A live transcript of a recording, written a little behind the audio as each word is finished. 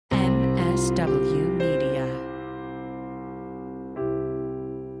HW Media.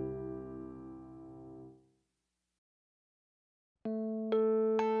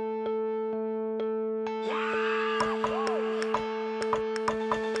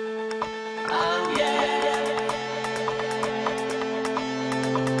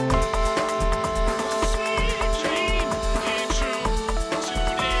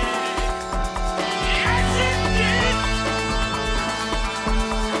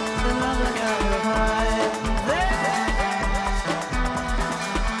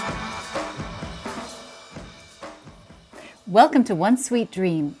 Welcome to One Sweet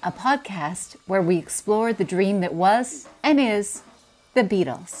Dream, a podcast where we explore the dream that was and is the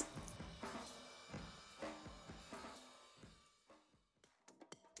Beatles.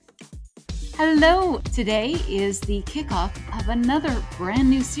 Hello! Today is the kickoff of another brand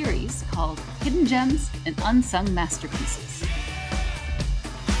new series called Hidden Gems and Unsung Masterpieces.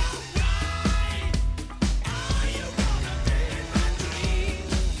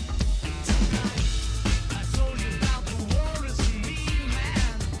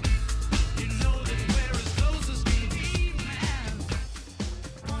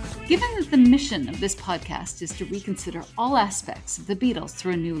 Given that the mission of this podcast is to reconsider all aspects of the Beatles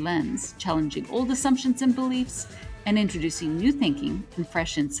through a new lens, challenging old assumptions and beliefs, and introducing new thinking and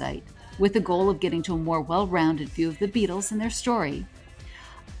fresh insight, with the goal of getting to a more well-rounded view of the Beatles and their story,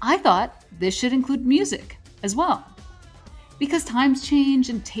 I thought this should include music as well. Because times change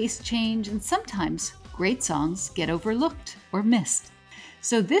and tastes change, and sometimes great songs get overlooked or missed.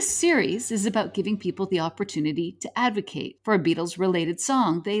 So this series is about giving people the opportunity to advocate for a Beatles-related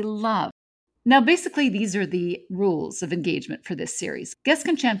song they love. Now, basically, these are the rules of engagement for this series. Guests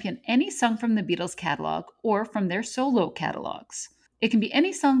can champion any song from the Beatles catalog or from their solo catalogs. It can be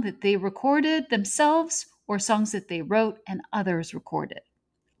any song that they recorded themselves or songs that they wrote and others recorded.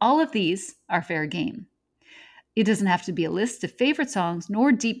 All of these are fair game. It doesn't have to be a list of favorite songs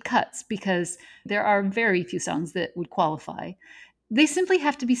nor deep cuts because there are very few songs that would qualify. They simply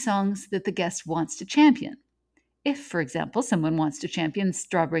have to be songs that the guest wants to champion. If, for example, someone wants to champion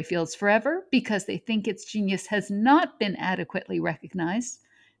Strawberry Fields Forever because they think its genius has not been adequately recognized,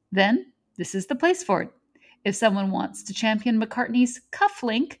 then this is the place for it. If someone wants to champion McCartney's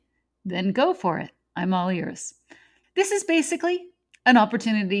Cufflink, then go for it. I'm all ears. This is basically an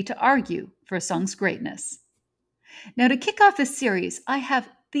opportunity to argue for a song's greatness. Now, to kick off this series, I have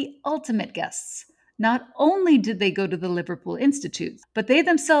the ultimate guests. Not only did they go to the Liverpool Institute, but they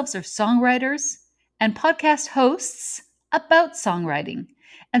themselves are songwriters and podcast hosts about songwriting.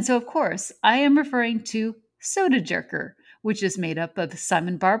 And so, of course, I am referring to Soda Jerker, which is made up of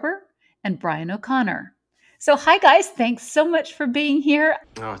Simon Barber and Brian O'Connor. So, hi guys, thanks so much for being here.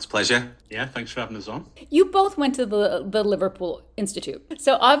 Oh, it's a pleasure. Yeah, thanks for having us on. You both went to the Liverpool Institute.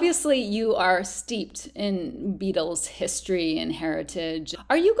 So obviously you are steeped in Beatles history and heritage.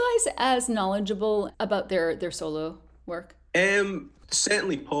 Are you guys as knowledgeable about their solo work?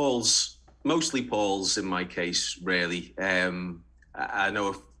 Certainly mostly Paul's in my case, really. I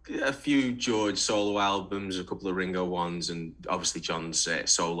know a few George solo albums, a couple of Ringo ones, and obviously John's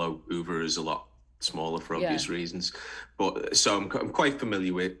solo Hoover is a lot smaller for obvious reasons, but so I'm quite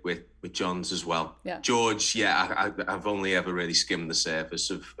familiar with John's as well. George, I've only ever really skimmed the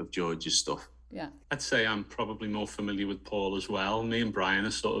surface of George's stuff. I'd say I'm probably more familiar with Paul as well. Me and Brian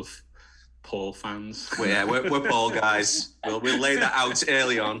are sort of Paul fans. We're Paul guys. We'll lay that out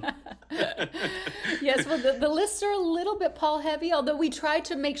early on. Yes, well, the lists are a little bit Paul heavy, although we tried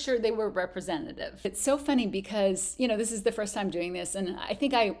to make sure they were representative. It's so funny because, this is the first time doing this, and I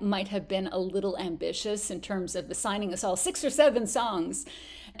think I might have been a little ambitious in terms of assigning us all 6 or 7 songs.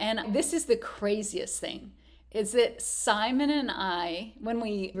 And this is the craziest thing, is that Simon and I, when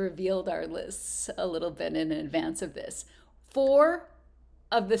we revealed our lists a little bit in advance of this, 4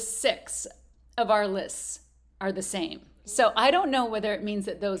 of the 6 of our lists are the same. So I don't know whether it means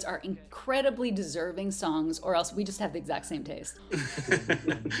that those are incredibly deserving songs or else we just have the exact same taste.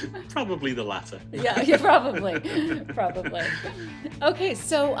 Probably the latter. Yeah, probably. Okay,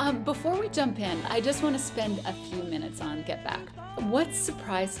 so before we jump in, I just want to spend a few minutes on Get Back. What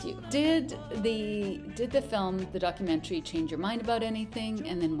surprised you? Did the film, the documentary, change your mind about anything?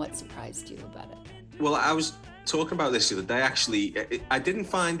 And then what surprised you about it? Well, I was talking about this the other day, actually. I didn't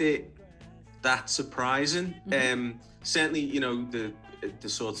find it that surprising. Mm-hmm. Certainly, the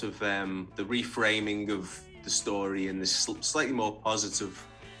sort of the reframing of the story in this slightly more positive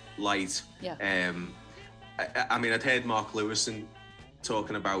light. I mean, I'd heard Mark Lewison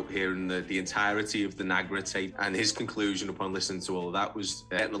talking about hearing the entirety of the Nagra tape, and his conclusion upon listening to all of that was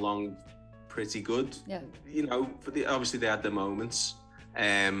getting along pretty good. Yeah. Obviously they had their moments.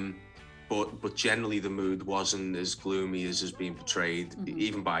 but generally the mood wasn't as gloomy as has been portrayed,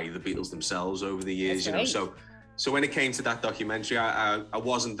 even by the Beatles themselves over the years. That's right. So when it came to that documentary, I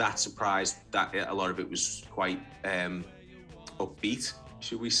wasn't that surprised that a lot of it was quite upbeat,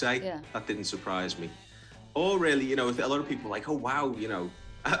 should we say? Yeah. That didn't surprise me. Or really, you know, a lot of people were like, oh wow, you know,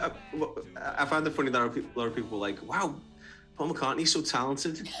 I found it funny that a lot of people were like, wow, Paul McCartney's so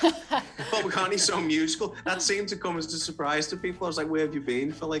talented. Paul McCartney's so musical. That seemed to come as a surprise to people. I was like, where have you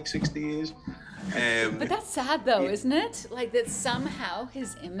been for like 60 years? But that's sad though, isn't it? Like that somehow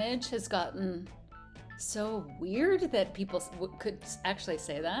his image has gotten so weird that people could actually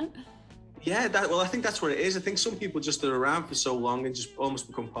say that. Yeah, I think that's what it is. I think some people just are around for so long and just almost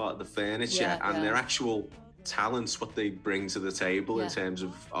become part of the furniture, and their actual talents, what they bring to the table in terms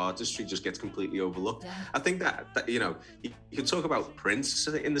of artistry, just gets completely overlooked. I think that you know, you can talk about Prince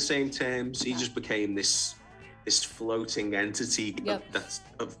in the same terms. He just became this floating entity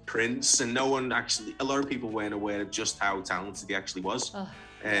of Prince, and no one actually, a lot of people weren't aware of just how talented he actually was.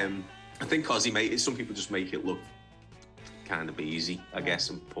 I think because some people just make it look kind of easy, I guess,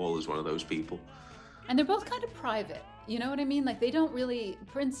 and Paul is one of those people. And they're both kind of private, you know what I mean? Like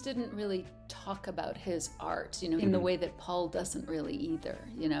Prince didn't really talk about his art, you know, in the way that Paul doesn't really either,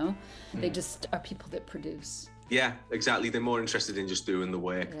 you know? They just are people that produce. Yeah, exactly. They're more interested in just doing the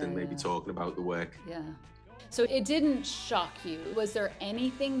work than maybe talking about the work. Yeah. So it didn't shock you. Was there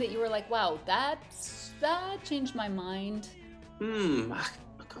anything that you were like, wow, that changed my mind? I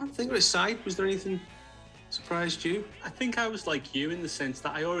can't think of a side. Was there anything surprised you? I think I was like you in the sense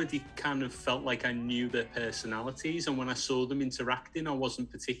that I already kind of felt like I knew their personalities, and when I saw them interacting, I wasn't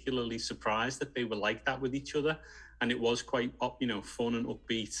particularly surprised that they were like that with each other, and it was quite, you know, fun and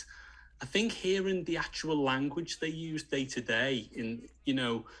upbeat. I think hearing the actual language they use day to day in, you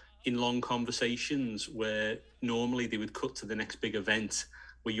know, in long conversations where normally they would cut to the next big event,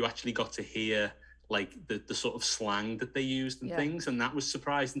 where you actually got to hear like the sort of slang that they used and things, and that was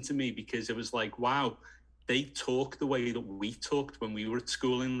surprising to me because it was like, wow, they talk the way that we talked when we were at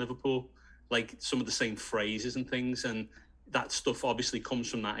school in Liverpool, like some of the same phrases and things. And that stuff obviously comes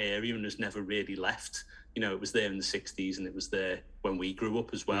from that area and has never really left. You know, it was there in the 60s and it was there when we grew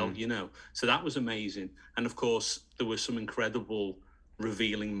up as well, you know. So that was amazing. And of course, there were some incredible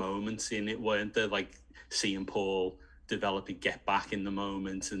revealing moments in it, weren't there? Like seeing Paul developing Get Back in the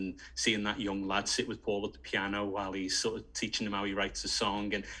moment and seeing that young lad sit with Paul at the piano while he's sort of teaching him how he writes a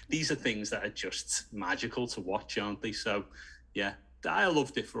song. And these are things that are just magical to watch, aren't they? So yeah, I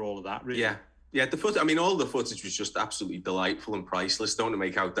loved it for all of that, really. Yeah, all the footage was just absolutely delightful and priceless. Don't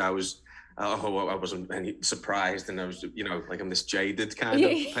make out that I wasn't any surprised, and I was, you know, like I'm this jaded kind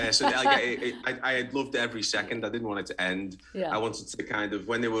of person. I had loved every second. I didn't want it to end. I wanted to kind of,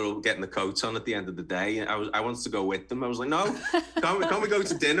 when they were all getting the coats on at the end of the day, I wanted to go with them. I was like, no, can't we go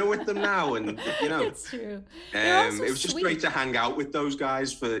to dinner with them now? And you know, it's true. It was just great to hang out with those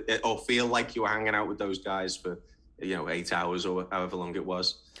guys or feel like you were hanging out with those guys for, you know, 8 hours or however long it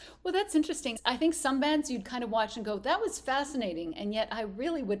was. Well, that's interesting. I think some bands you'd kind of watch and go, that was fascinating, and yet I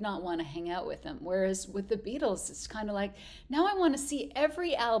really would not want to hang out with them. Whereas with the Beatles, it's kind of like, now I want to see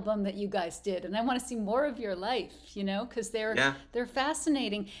every album that you guys did, and I want to see more of your life, you know, because they're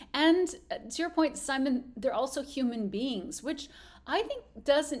fascinating. And to your point, Simon, they're also human beings, which I think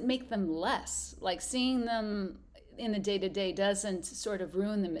doesn't make them less. Like seeing them in the day-to-day doesn't sort of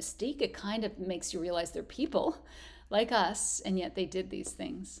ruin the mystique. It kind of makes you realize they're people like us, and yet they did these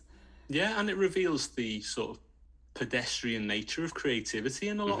things. Yeah, and it reveals the sort of pedestrian nature of creativity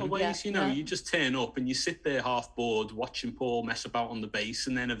in a lot of ways. You know, you just turn up and you sit there half bored watching Paul mess about on the bass,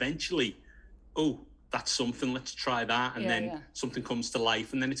 and then eventually, oh, that's something, let's try that. And then something comes to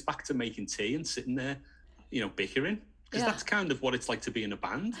life, and then it's back to making tea and sitting there, you know, bickering. Because that's kind of what it's like to be in a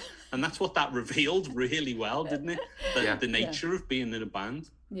band. And that's what that revealed really well, didn't it? The nature of being in a band.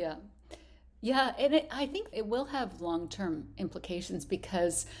 Yeah. Yeah, and I think it will have long-term implications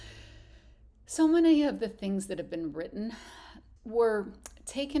because so many of the things that have been written were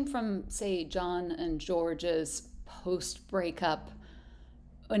taken from, say, John and George's post-breakup,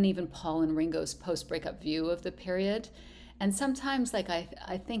 and even Paul and Ringo's post-breakup view of the period. And sometimes, like,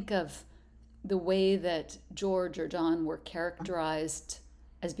 I think of the way that George or John were characterized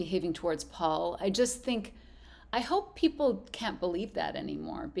as behaving towards Paul. I just think, I hope people can't believe that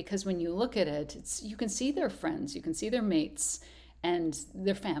anymore, because when you look at it, you can see their friends, you can see their mates and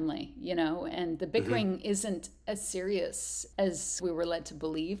their family, you know, and the bickering isn't as serious as we were led to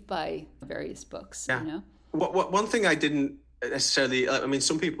believe by various books, you know? One thing I didn't necessarily, I mean,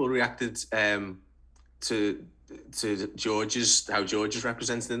 some people reacted to how George is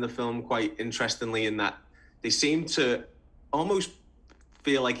represented in the film quite interestingly, in that they seem to almost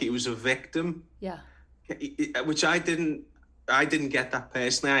feel like he was a victim. Yeah. Which I didn't get that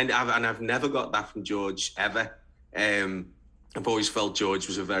personally, and I've never got that from George ever. I've always felt George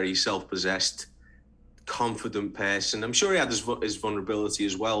was a very self-possessed, confident person. I'm sure he had his vulnerability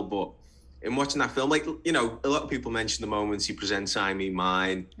as well, but in watching that film, like, you know, a lot of people mention the moments he presents I Me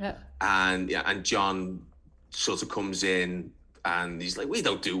Mine, and John sort of comes in and he's like, we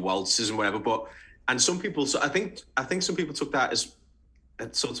don't do waltzes and whatever, and some people, so I think some people took that as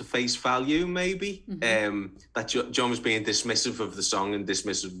at sort of face value, maybe, that John was being dismissive of the song and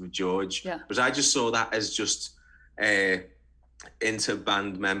dismissive of George. Yeah. But I just saw that as just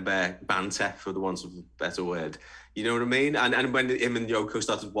inter-band member banter, for the want of a better word. You know what I mean? And when him and Yoko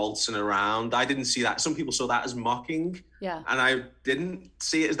started waltzing around, I didn't see that. Some people saw that as mocking. Yeah. And I didn't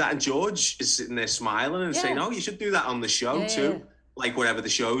see it as that. And George is sitting there smiling and saying, oh, you should do that on the show too. Yeah. Like, whatever the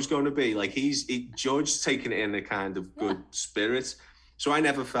show's going to be. Like, George's taking it in a kind of good spirit. So I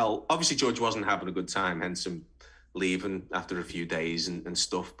never felt, obviously George wasn't having a good time, hence him leaving after a few days and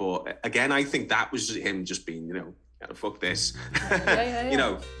stuff. But again, I think that was him just being, you know, fuck this. You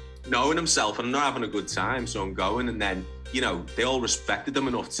know, knowing himself, and I'm not having a good time, so I'm going. And then, you know, they all respected him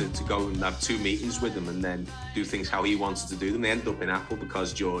enough to go and have 2 meetings with him and then do things how he wanted to do them. They ended up in Apple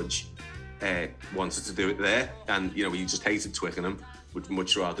because George wanted to do it there. And, you know, he just hated Twickenham. Would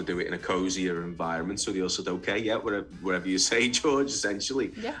much rather do it in a cozier environment. So they all said, okay, yeah, whatever you say, George,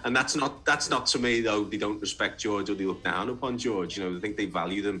 essentially. Yeah. And that's not to me, though. They don't respect George or they look down upon George. You know, they think they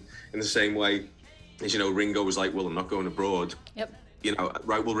value them in the same way as, you know, Ringo was like, well, I'm not going abroad. Yep. You know,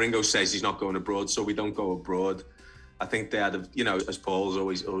 right, well, Ringo says he's not going abroad, so we don't go abroad. I think they had, you know, as Paul's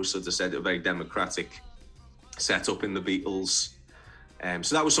always sort of said, a very democratic setup in the Beatles.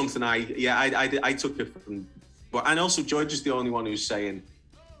 So that was something I took it from. But, and also George is the only one who's saying,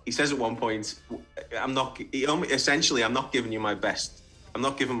 he says at one point, I'm not giving you my best. I'm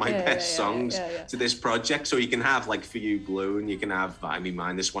not giving my best songs to this project. So you can have like For You Blue, and you can have I Me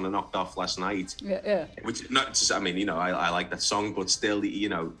Mine, this one I knocked off last night. Which, not just, I mean, you know, I like that song, but still, you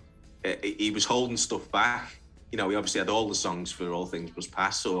know, he was holding stuff back. You know, he obviously had all the songs for All Things Must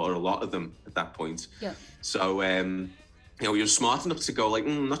Pass, or a lot of them at that point. Yeah. So, you know, he was smart enough to go like,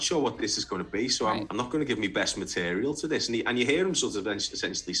 I'm not sure what this is going to be, so I'm not going to give me best material to this. And you hear him sort of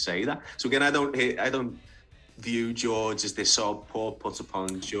essentially say that. So again, I don't view George as this sort of poor put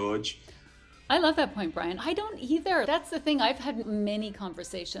upon George. I love that point, Brian. I don't either. That's the thing. I've had many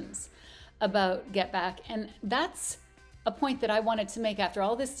conversations about Get Back, and that's a point that I wanted to make after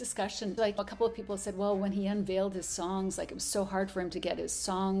all this discussion. Like, a couple of people said, well, when he unveiled his songs, like, it was so hard for him to get his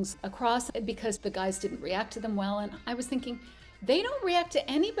songs across because the guys didn't react to them well. And I was thinking, they don't react to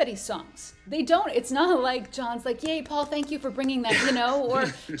anybody's songs. They don't. It's not like John's like, yay, Paul, thank you for bringing that, you know,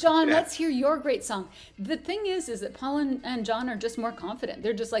 or John, let's hear your great song. The thing is that Paul and John are just more confident.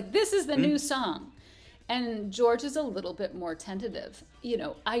 They're just like, this is the new song. And George is a little bit more tentative. You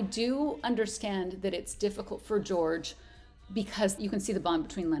know, I do understand that it's difficult for George because you can see the bond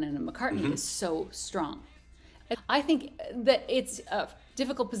between Lennon and McCartney is so strong. I think that it's a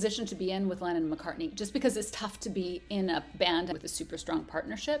difficult position to be in with Lennon and McCartney, just because it's tough to be in a band with a super strong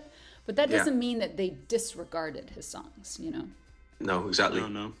partnership. But that doesn't mean that they disregarded his songs, you know? No, exactly.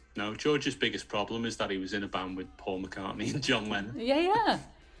 No. George's biggest problem is that he was in a band with Paul McCartney and John Lennon. Yeah.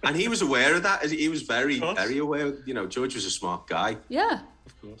 And he was aware of that. He was very, very aware. You know, George was a smart guy. Yeah.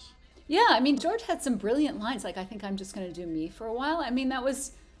 Of course. Yeah, I mean, George had some brilliant lines, like, I think I'm just going to do me for a while. I mean, that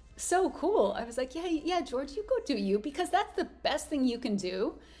was so cool. I was like, yeah, George, you go do you, because that's the best thing you can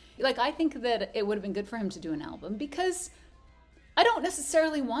do. Like, I think that it would have been good for him to do an album, because I don't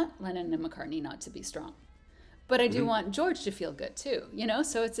necessarily want Lennon and McCartney not to be strong, but I do want George to feel good too, you know?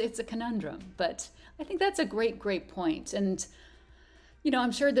 So it's a conundrum, but I think that's a great point. And you know,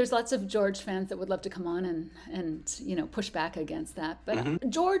 I'm sure there's lots of George fans that would love to come on and you know, push back against that. But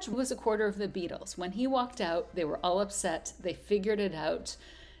George was a quarter of the Beatles. When he walked out, they were all upset. They figured it out,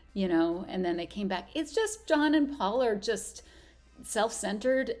 you know, and then they came back. It's just John and Paul are just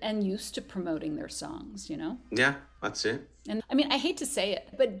self-centered and used to promoting their songs, you know? Yeah, that's it. And I mean, I hate to say it,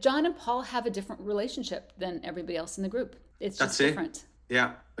 but John and Paul have a different relationship than everybody else in the group. It's just different.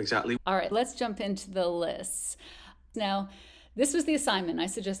 Yeah, exactly. All right, let's jump into the lists. Now, this was the assignment. I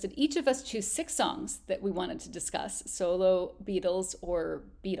suggested each of us choose 6 songs that we wanted to discuss, solo, Beatles, or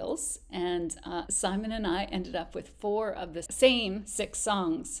Beatles. And Simon and I ended up with 4 of the same 6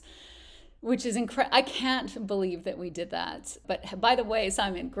 songs, which is incredible. I can't believe that we did that. But by the way,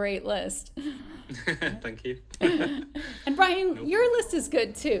 Simon, great list. Thank you. And Brian, your list is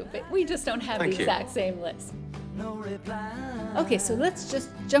good too, but we just don't have the exact same list. Okay, so let's just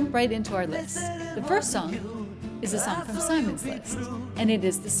jump right into our list. The first song is a song from Simon's List, and it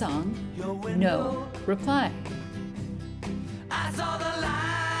is the song No Reply. I saw the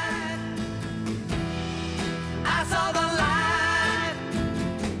light. I saw the light.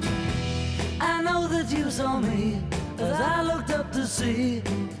 I know that you saw me as I looked up to see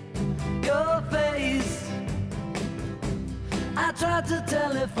your face. I tried to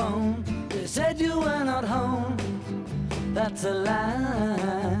telephone. They said you were not home. That's a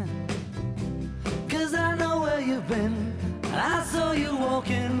lie. 'Cause I know where you've been. And I saw you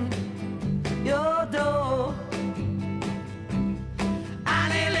walking your door. I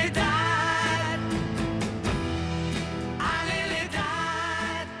nearly died. I nearly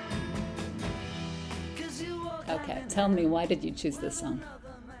died. 'Cause you walked Okay, tell me, why did you choose this song?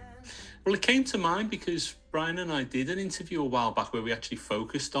 Well, it came to mind because Brian and I did an interview a while back where we actually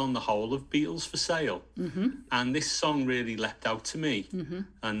focused on the whole of Beatles for Sale. And this song really leapt out to me.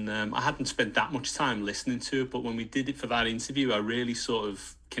 And I hadn't spent that much time listening to it, but when we did it for that interview, I really sort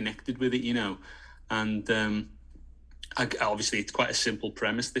of connected with it, you know. And obviously, it's quite a simple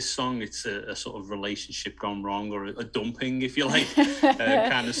premise, this song. It's a sort of relationship gone wrong, or a dumping, if you like,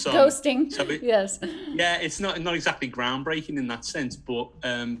 kind of song. Ghosting, So yes. Yeah, it's not exactly groundbreaking in that sense, but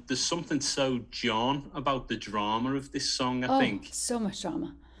there's something so John about the drama of this song, I think. So much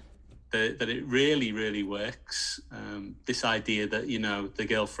drama. That it really, really works. This idea that, you know, the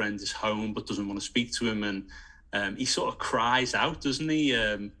girlfriend is home but doesn't want to speak to him, and he sort of cries out, doesn't he?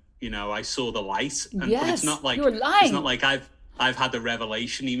 You know, I saw the light. But it's not like, you're lying. It's not like I've had a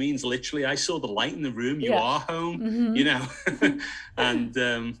revelation. He means literally, I saw the light in the room. You are home, you know.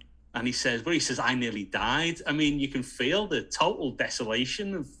 And he says, I nearly died. I mean, you can feel the total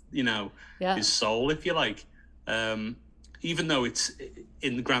desolation of, you know, his soul, if you like. Even though it's,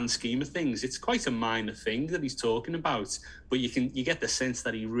 in the grand scheme of things, it's quite a minor thing that he's talking about, but you get the sense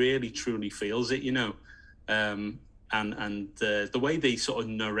that he really truly feels it, you know. And the way they sort of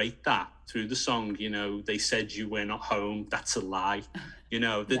narrate that through the song, you know, they said you were not home, that's a lie. You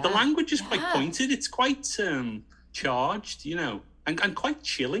know, the language is quite pointed. It's quite charged, you know, and quite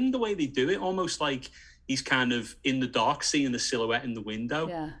chilling the way they do it, almost like he's kind of in the dark seeing the silhouette in the window.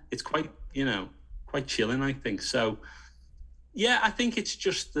 Yeah. It's quite, you know, quite chilling, I think. So, yeah, I think it's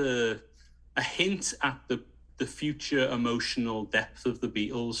just a hint at the future emotional depth of the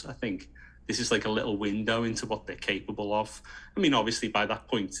Beatles, I think. This is like a little window into what they're capable of. I mean, obviously, by that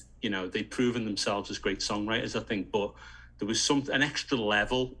point, you know, they'd proven themselves as great songwriters, I think, but there was an extra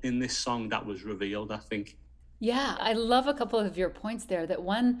level in this song that was revealed, I think. Yeah, I love a couple of your points there. That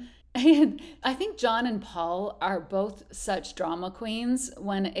one, I think John and Paul are both such drama queens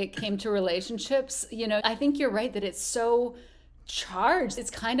when it came to relationships. You know, I think you're right that it's so charged.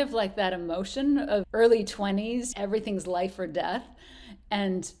 It's kind of like that emotion of early 20s, everything's life or death.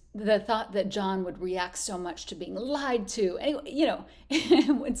 And the thought that John would react so much to being lied to, anyway, you know,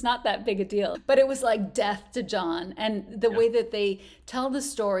 it's not that big a deal, but it was like death to John. And the way that they tell the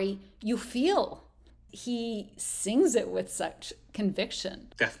story, you feel he sings it with such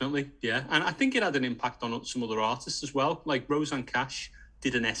conviction. Definitely, yeah. And I think it had an impact on some other artists as well. Like Rosanne Cash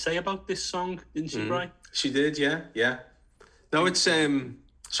did an essay about this song, didn't she, Brian? She did, yeah. No, it's...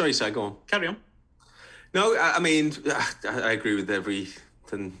 Sorry, Si, go on. Carry on. No, I mean, I agree with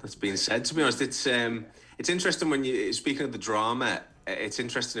everything that's been said. To be honest, it's interesting when you, speaking of the drama, it's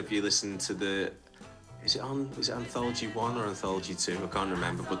interesting if you listen to the, is it Anthology 1 or Anthology 2? I can't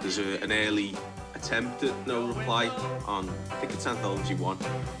remember, but there's an early attempt at No Reply on, I think it's Anthology 1.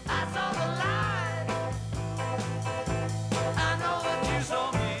 I saw the light. I know that you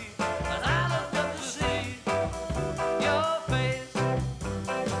saw me, but I looked up to see your face.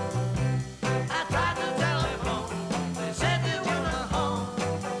 I tried to telephone, they said you were not home.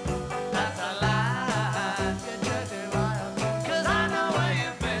 That's a lie, cause I know where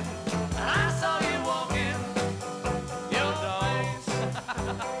you've been, and I saw you walking your doors.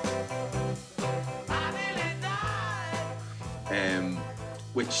 I nearly died.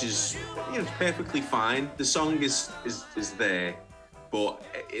 Which is, you know, perfectly fine. The song is there, but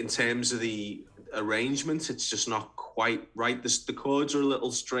in terms of the arrangement, it's just not quite right. The chords are a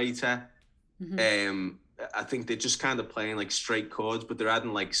little straighter. I think they're just kind of playing like straight chords, but they're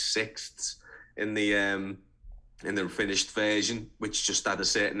adding like sixths in the finished version, which just add a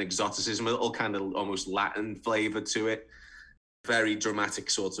certain exoticism, a little kind of almost Latin flavor to it. Very dramatic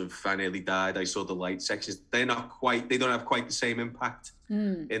sort of, I nearly died, I saw the light sections. They don't have quite the same impact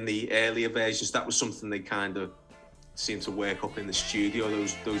in the earlier versions. That was something they kind of seemed to work up in the studio.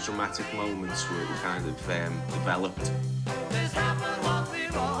 Those dramatic moments were kind of developed. This happened once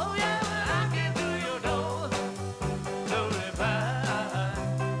before, oh yeah, when I came to your door to reply.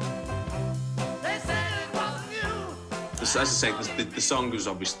 They said it wasn't you, as I say, the song was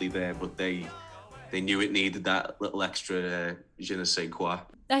obviously there, but they knew it needed that little extra je ne sais quoi.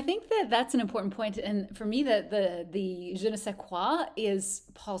 I think that's an important point, and for me, the je ne sais quoi is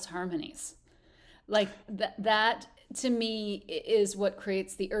Paul's harmonies. Like that to me is what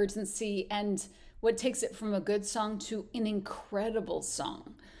creates the urgency and what takes it from a good song to an incredible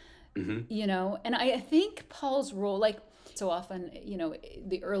song. You know, and I think Paul's role, like so often, you know,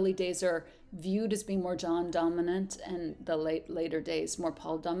 the early days are viewed as being more John dominant and the later days more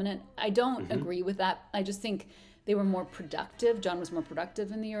Paul dominant. I don't agree with that. I just think they were more productive. John was more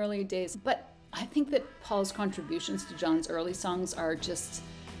productive in the early days. But I think that Paul's contributions to John's early songs are just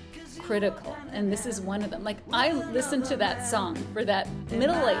critical. And this is one of them. Like, I listened to that song for that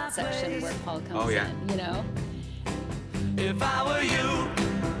middle eight section where Paul comes in, you know? If I were you,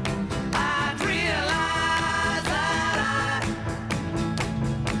 I'd realize that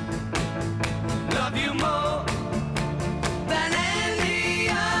I love you more than any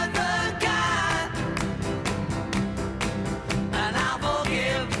other guy, and I'll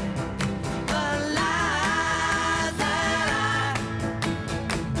forgive the lies that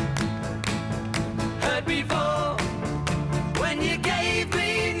I heard before when you gave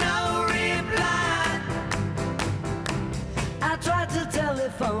me no reply. I tried to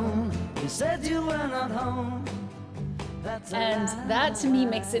telephone, you said you were not home. And that to me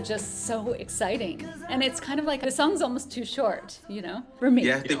makes it just so exciting. And it's kind of like the song's almost too short, you know, for me.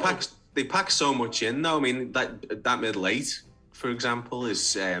 Yeah, they pack so much in though. I mean, that middle eight, for example,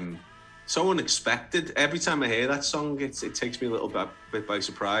 is so unexpected. Every time I hear that song, it takes me a little bit by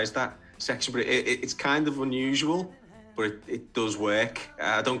surprise, that section. But it's kind of unusual, but it does work.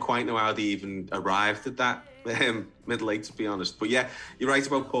 I don't quite know how they even arrived at that middle eight, to be honest. But yeah, you're right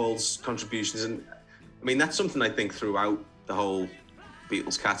about Paul's contributions, and I mean, that's something I think throughout the whole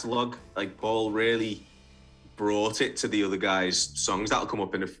Beatles catalogue. Like, Paul really brought it to the other guys' songs. That'll come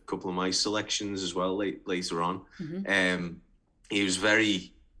up in a couple of my selections as well later on. He was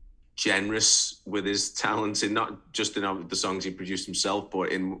very generous with his talents, and not just in the songs he produced himself,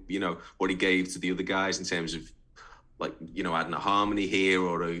 but in, you know, what he gave to the other guys in terms of, like, you know, adding a harmony here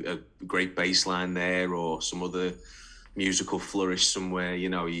or a great bass line there or some other musical flourish somewhere. You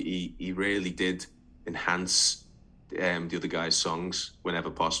know, he really did enhance the other guys' songs whenever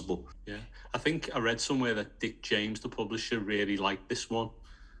possible. Yeah, I think I read somewhere that Dick James, the publisher, really liked this one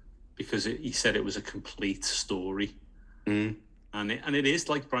because he said it was a complete story. And it is,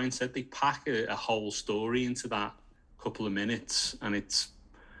 like Brian said, they pack a whole story into that couple of minutes, and it's,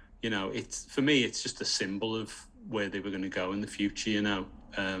 you know, it's, for me, it's just a symbol of where they were going to go in the future, you know.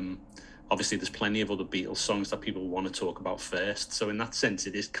 Obviously, there's plenty of other Beatles songs that people want to talk about first, so in that sense,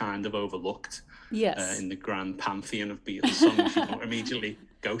 it is kind of overlooked. Yes. In the grand pantheon of Beatles songs, you don't immediately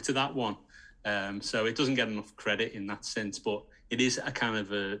go to that one. So it doesn't get enough credit in that sense, but it is a kind of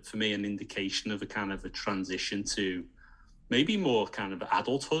for me, an indication of a kind of a transition to maybe more kind of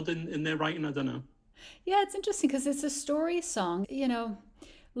adulthood in their writing. I don't know. Yeah, it's interesting because it's a story song. You know,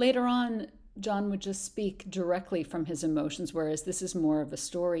 later on, John would just speak directly from his emotions, whereas this is more of a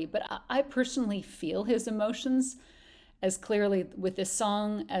story. But I personally feel his emotions as clearly with this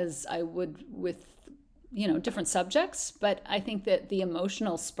song as I would with, you know, different subjects. But I think that the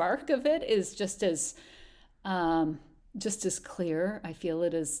emotional spark of it is just as clear. I feel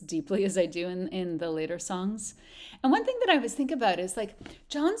it as deeply as I do in the later songs. And one thing that I always think about is, like,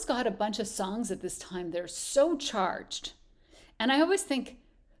 John's got a bunch of songs at this time that are so charged. And I always think,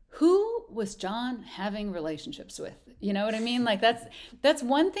 who was John having relationships with? You know what I mean? Like, that's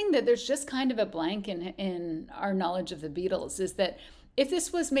one thing that there's just kind of a blank in our knowledge of the Beatles, is that if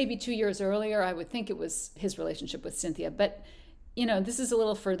this was maybe 2 years earlier, I would think it was his relationship with Cynthia. But, you know, this is a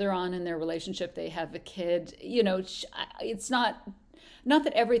little further on in their relationship. They have a kid. You know, it's not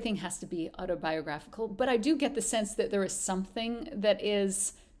that everything has to be autobiographical, but I do get the sense that there is something that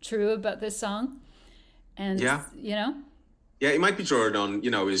is true about this song. And, yeah, you know? Yeah, he might be drawing on,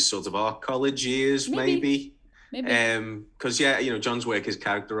 you know, his sort of our college years, maybe. Because, yeah, you know, John's work is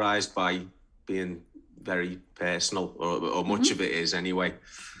characterized by being very personal, or much of it is anyway.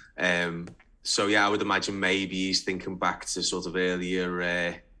 So, yeah, I would imagine maybe he's thinking back to sort of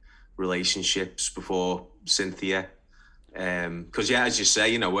earlier relationships before Cynthia. Because, yeah, as you say,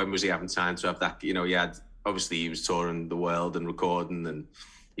 you know, when was he having time to have that? You know, obviously he was touring the world and recording, and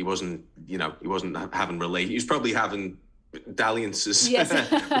he wasn't having he was probably having dalliances. Yes.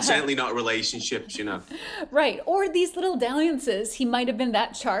 But certainly not relationships, you know. Right. Or these little dalliances, he might have been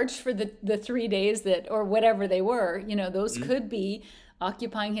that charged for the 3 days that, or whatever they were, you know, those could be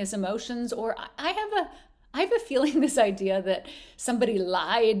occupying his emotions. Or I I have a feeling this idea that somebody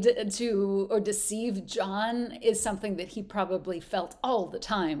lied to or deceived John is something that he probably felt all the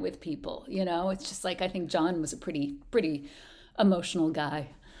time with people. It's just like, I think John was a pretty emotional guy.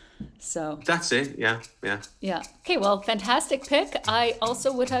 So that's it. Yeah. Okay, well, fantastic pick. I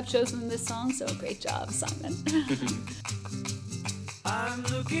also would have chosen this song, so great job, Simon. I'm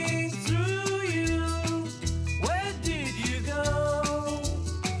looking through you. Where did you go?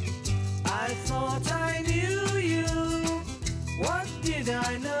 I thought I knew you. What did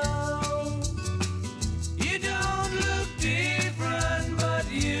I know? You don't look different,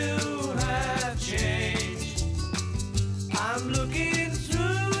 but you have changed. I'm looking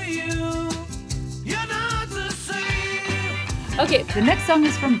through you. You're not the same. Okay, the next song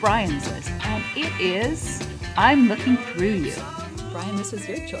is from Brian's list, and it is I'm Looking Through You. Brian, this was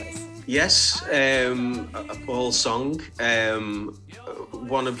your choice. Yes, a Paul song.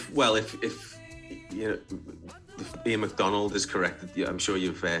 One of, well, if Ian MacDonald is correct, I'm sure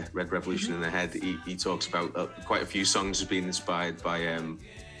you've read Revolution in the Head. He talks about quite a few songs as being inspired by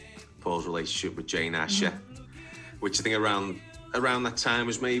Paul's relationship with Jane Asher, which I think around that time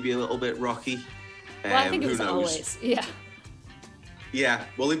was maybe a little bit rocky. Well, I think it was always, yeah. Yeah,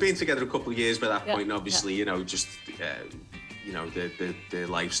 well, they've been together a couple of years by that point, and obviously, just the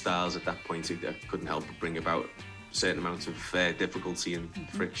lifestyles at that point couldn't help but bring about a certain amount of difficulty and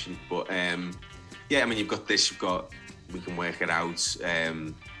friction. But you've got this, We Can Work It Out,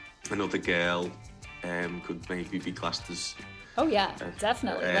 Another Girl could maybe be classed as. Oh yeah,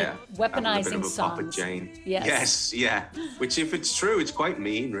 definitely. Like weaponizing a bit of a songs. Papa Jane. Yes. Yeah. Which, if it's true, it's quite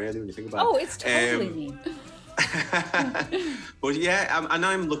mean, really, when you think about it. Oh, it's totally mean. But yeah,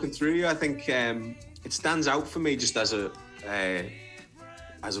 I'm looking through you. I think it stands out for me just as a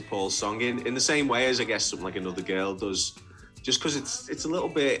Paul song in the same way as I guess something like Another Girl does, just because it's a little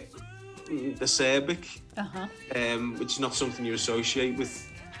bit acerbic, which is not something you associate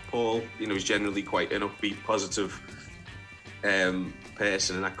with Paul. He's generally quite an upbeat, positive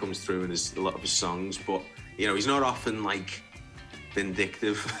person, and that comes through in a lot of his songs. But he's not often like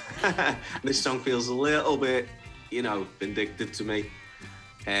vindictive. This song feels a little bit, vindictive to me,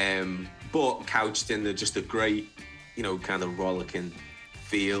 but couched in just a great, kind of rollicking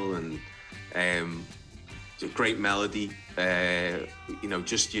feel and a great melody.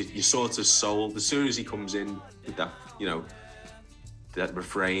 Just your sort of soul. As soon as he comes in with that, that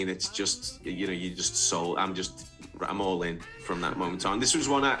refrain, it's just, you just soul. I'm all in from that moment on. This was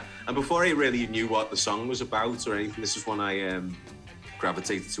one and before I really knew what the song was about or anything, this was one I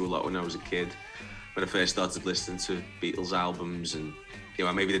gravitated to a lot when I was a kid. When I first started listening to Beatles albums, and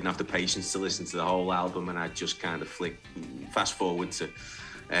I maybe didn't have the patience to listen to the whole album, and I'd just kind of fast forward to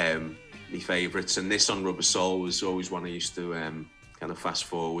my favourites. And this on Rubber Soul was always one I used to kind of fast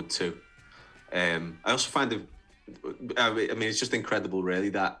forward to. I also find it, it's just incredible, really,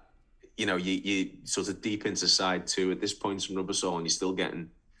 that you sort of deep into side 2 at this point from Rubber Soul, and you're still getting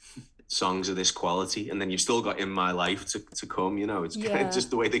songs of this quality, and then you've still got In My Life to come. It's kind of just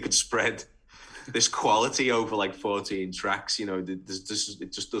the way they could spread this quality over like 14 tracks. It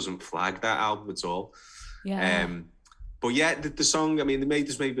just doesn't flag that album at all. But yeah, the song, they made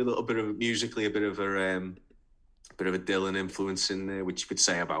this maybe a little bit of musically a bit of a Dylan influence in there, which you could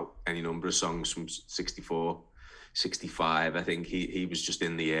say about any number of songs from 64, 65. I think he was just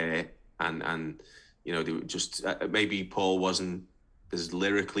in the air, and they were just maybe Paul wasn't as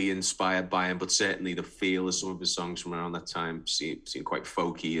lyrically inspired by him, but certainly the feel of some of his songs from around that time seem quite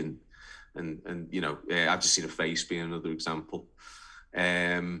folky and I've Just Seen a Face being another example.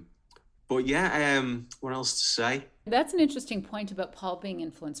 But yeah, what else to say? That's an interesting point about Paul being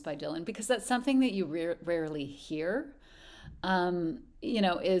influenced by Dylan, because that's something that you rarely hear.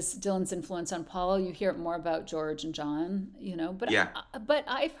 Is Dylan's influence on Paul. You hear it more about George and John, but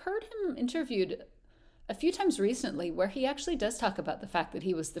I've heard him interviewed a few times recently where he actually does talk about the fact that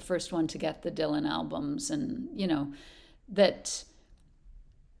he was the first one to get the Dylan albums, and that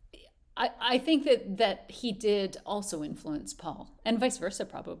I think that he did also influence Paul, and vice versa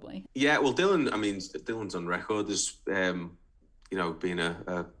probably. Yeah, well, Dylan's on record as being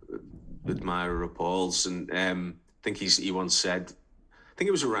a admirer of Paul's, and I think he once said, I think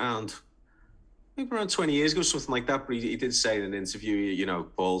it was around 20 years ago, something like that, but he did say in an interview,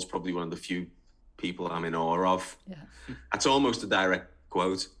 Paul's probably one of the few people I'm in awe of. Yeah. That's almost a direct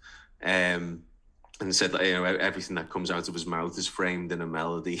quote. And said that, everything that comes out of his mouth is framed in a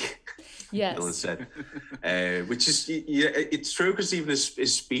melody. Yes. Dylan said, which is, it's true, because even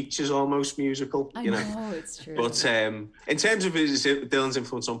his speech is almost musical. I know, it's true. But in terms of Dylan's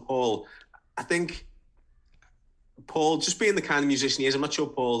influence on Paul, I think Paul, just being the kind of musician he is, I'm not sure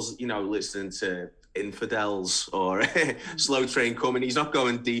Paul's, listening to infidels or Slow Train Coming. He's not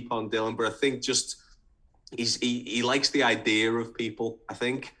going deep on Dylan, but I think just he likes the idea of people. I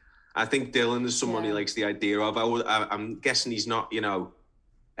think Dylan is someone he likes the idea of. I'm guessing he's not,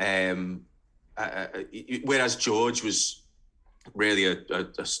 whereas George was really a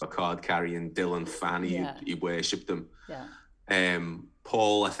card carrying Dylan fan. He worshipped him. Yeah.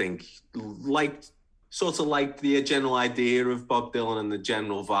 Paul, I think, liked the general idea of Bob Dylan and the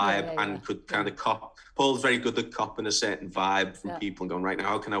general vibe, and could kind of cop. Paul's very good at copping a certain vibe from people and going, right now,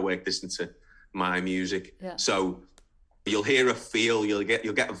 how can I work this into my music? Yeah. So you'll hear a feel, you'll get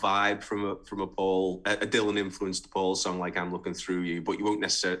a vibe from a Paul, a Dylan influenced Paul song like I'm Looking Through You, but you won't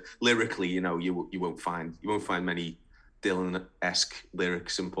necessarily lyrically, you won't find many Dylan-esque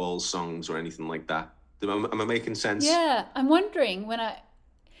lyrics in Paul's songs or anything like that. Am I making sense? Yeah, I'm wondering when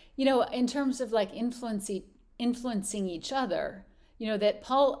in terms of like influencing each other, that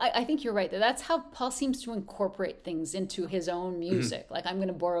Paul, I think you're right, that's how Paul seems to incorporate things into his own music. Mm-hmm. Like, I'm going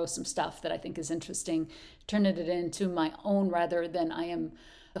to borrow some stuff that I think is interesting, turn it into my own rather than I am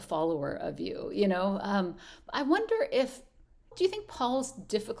a follower of you, I wonder do you think Paul's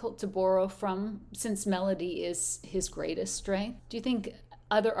difficult to borrow from since melody is his greatest strength? Do you think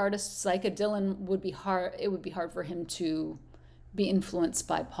other artists like a Dylan it would be hard for him to be influenced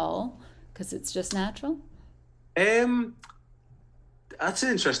by Paul because it's just natural? That's an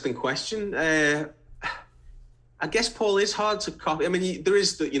interesting question. I guess Paul is hard to copy. I mean, there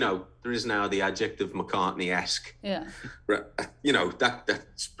is now the adjective McCartney-esque. Yeah.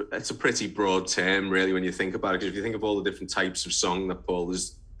 That's a pretty broad term, really, when you think about it. Because if you think of all the different types of song that Paul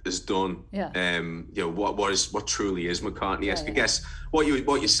has done, what truly is McCartney-esque? I guess what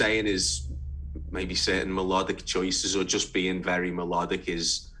you're saying is maybe certain melodic choices, or just being very melodic,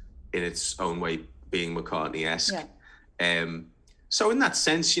 is in its own way being McCartney-esque. Yeah. So in that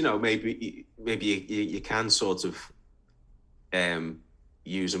sense, maybe you can sort of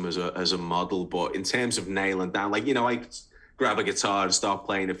use him as a model, but in terms of nailing down, I grab a guitar and start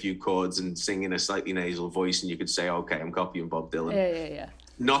playing a few chords and singing a slightly nasal voice, and you could say, okay, I'm copying Bob Dylan. Yeah.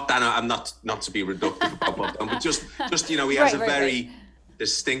 Not that I'm not to be reductive about Bob Dylan, but just he has a very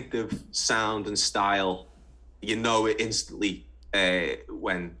distinctive sound and style. You know it instantly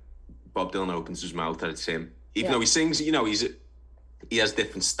when Bob Dylan opens his mouth that it's him. Even though he sings, he has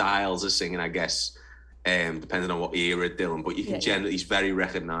different styles of singing, I guess, depending on what era Dylan. But you can generally, he's very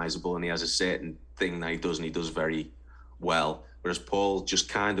recognisable, and he has a certain thing that he does, and he does very well. Whereas Paul just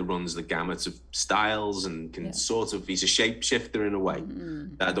kind of runs the gamut of styles and can he's a shapeshifter in a way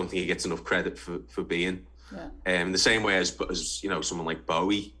that I don't think he gets enough credit for being. Yeah. The same way as someone like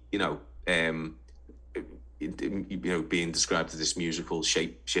Bowie, being described as this musical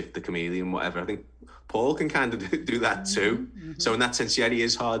shapeshifter, chameleon, whatever. I think Paul can kind of do that too. Mm-hmm. So in that sense, he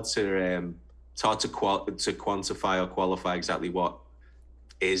is hard to quantify or qualify exactly what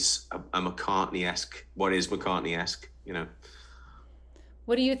is a McCartney-esque. What is McCartney-esque?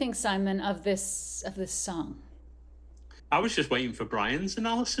 What do you think, Simon, of this song? I was just waiting for Brian's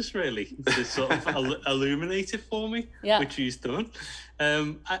analysis, really, to sort of illuminate it for me, which he's done.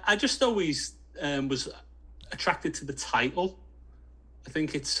 I just always was attracted to the title. I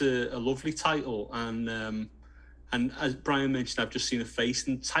think it's a lovely title, and as Brian mentioned, I've just seen a face,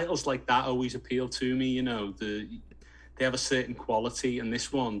 and titles like that always appeal to me. They have a certain quality, and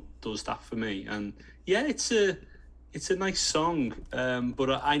this one does that for me. And it's a nice song, but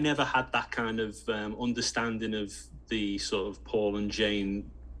I never had that kind of understanding of the sort of Paul and Jane,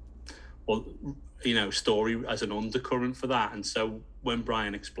 story as an undercurrent for that. And so when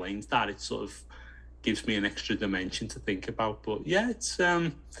Brian explains that, it sort of gives me an extra dimension to think about. But it's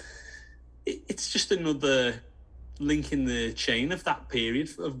just another link in the chain of that period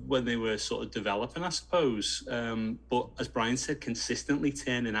of when they were sort of developing, I suppose. But as Brian said, consistently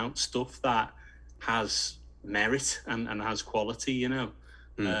turning out stuff that has merit and has quality,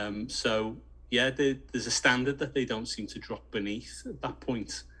 So there's a standard that they don't seem to drop beneath at that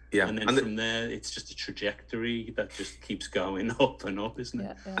point. Yeah, and then from there, it's just a trajectory that just keeps going up and up, isn't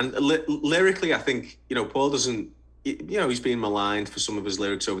it? Yeah. And lyrically, I think, Paul doesn't, he's been maligned for some of his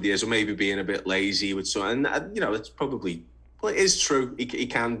lyrics over the years, or maybe being a bit lazy with some, and, it's probably, it is true. He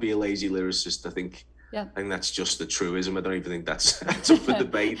can be a lazy lyricist, I think. Yeah. I think that's just the truism. I don't even think that's up for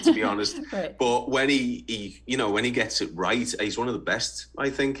debate, to be honest. Right. But when he when he gets it right, he's one of the best, I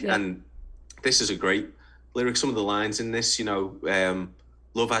think. Yeah. And this is a great lyric. Some of the lines in this,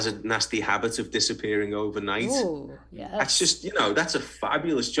 love has a nasty habit of disappearing overnight. Oh, yeah. That's just, that's a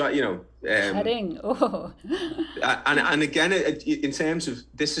fabulous job, Cutting. Oh. And again, in terms of,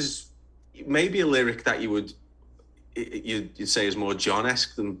 this is maybe a lyric that you would you'd say is more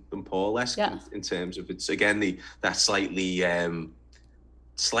John-esque than Paul-esque in terms of it's again that slightly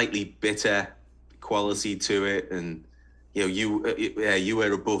bitter quality to it, and you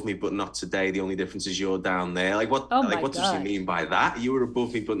were above me but not today. The only difference is you're down there. Like what does he mean by that? You were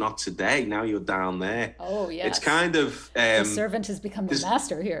above me but not today. Now you're down there. Oh yeah. It's kind of the servant has become the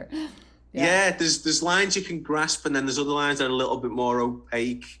master here. Yeah, there's lines you can grasp, and then there's other lines that are a little bit more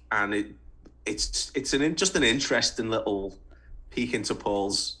opaque, and it's just an interesting little peek into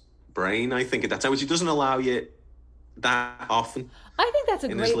Paul's brain. I think that's how he doesn't allow you that often. I think that's a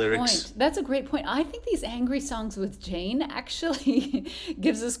great point. That's a great point. I think these angry songs with Jane actually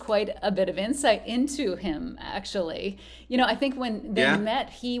gives us quite a bit of insight into him, actually. I think when they met,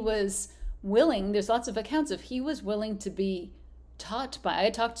 he was willing, there's lots of accounts of he was willing to be taught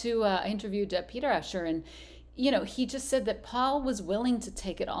by. I interviewed Peter Asher, and he just said that Paul was willing to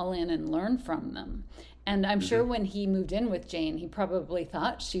take it all in and learn from them. And I'm sure when he moved in with Jane, he probably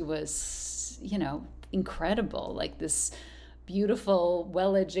thought she was, incredible, like this beautiful,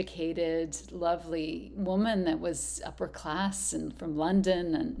 well-educated, lovely woman that was upper class and from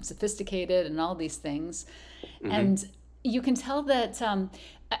London and sophisticated and all these things. And you can tell that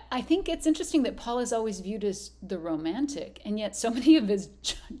I think it's interesting that Paul is always viewed as the romantic, and yet so many of his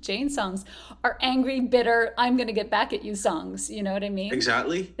Jane songs are angry, bitter, I'm going to get back at you songs. You know what I mean?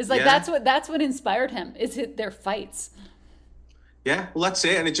 Exactly. It's like that's what inspired him, is their fights. Yeah, well, that's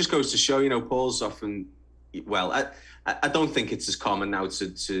it. And it just goes to show, Paul's often, I don't think it's as common now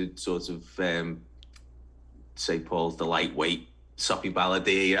to sort of say Paul's the lightweight, soppy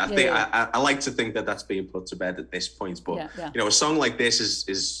ballady. I like to think that that's being put to bed at this point. But, a song like this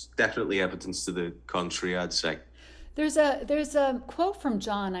is definitely evidence to the contrary, I'd say. There's a quote from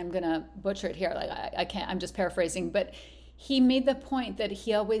John, I'm going to butcher it here. Like I can't, I'm just paraphrasing, but he made the point that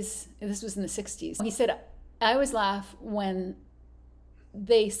this was in the 60s. He said, I always laugh when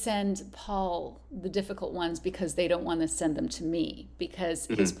they send Paul the difficult ones because they don't want to send them to me, because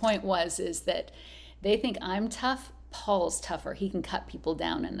his point is that they think I'm tough, Paul's tougher, he can cut people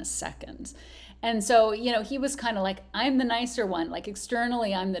down in a second. And so he was kind of like, I'm the nicer one, like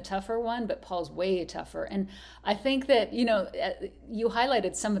externally I'm the tougher one, but Paul's way tougher. And I think that you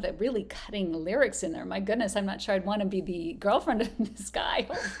highlighted some of the really cutting lyrics in there. My goodness, I'm not sure I'd want to be the girlfriend of this guy.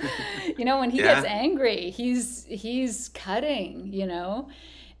 When he gets angry, he's cutting,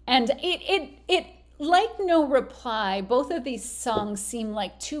 and it like No Reply, both of these songs seem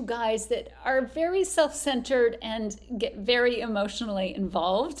like two guys that are very self-centered and get very emotionally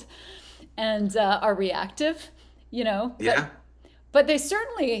involved and are reactive, but they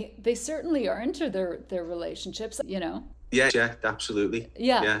certainly are into their relationships, Yeah, absolutely.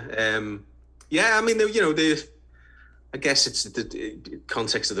 Yeah. I mean, I guess it's the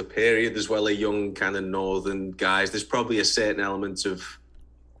context of the period as well. A young kind of northern guys. There's probably a certain element of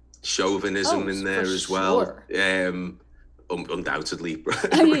chauvinism in there as well. Undoubtedly,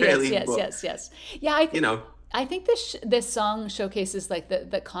 really. Yes. Yeah, I think this song showcases like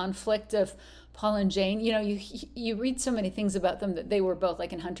the conflict of Paul and Jane. You read so many things about them, that they were both,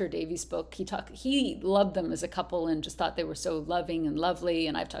 like in Hunter Davies' book, he loved them as a couple and just thought they were so loving and lovely.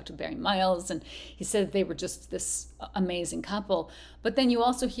 And I've talked to Barry Miles, and he said they were just this amazing couple. But then you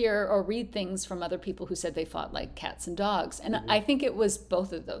also hear or read things from other people who said they fought like cats and dogs. And I think it was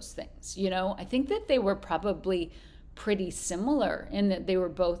both of those things. I think that they were probably pretty similar in that they were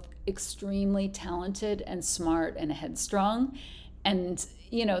both extremely talented and smart and headstrong, and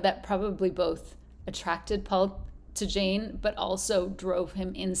that probably both attracted Paul to Jane but also drove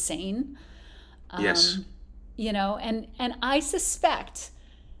him insane. Yes. And I suspect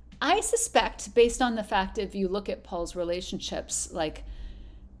based on the fact, if you look at Paul's relationships, like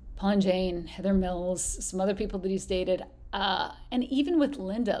Paul and Jane, Heather Mills, some other people that he's dated, and even with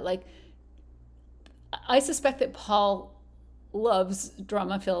Linda, like I suspect that Paul loves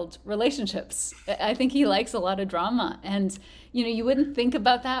drama-filled relationships. I think he likes a lot of drama. And, you wouldn't think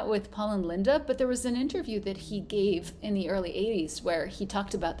about that with Paul and Linda, but there was an interview that he gave in the early 80s where he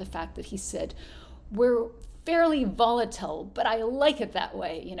talked about the fact that he said, we're fairly volatile, but I like it that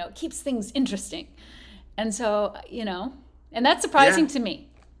way. It keeps things interesting. And so, and that's surprising to me.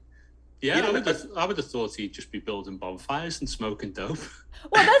 Yeah, I would have thought he'd just be building bonfires and smoking dope.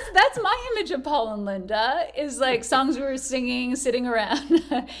 Well, that's my image of Paul and Linda, is like songs we were singing, sitting around.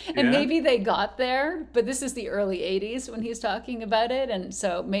 And maybe they got there, but this is the early 80s when he's talking about it. And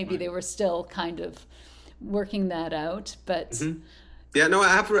so maybe they were still kind of working that out. But yeah, no, I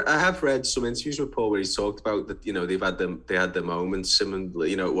have read some interviews with Paul where he's talked about that, they had their moments, and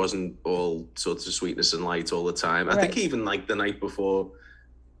it wasn't all sorts of sweetness and light all the time. I think even like the night before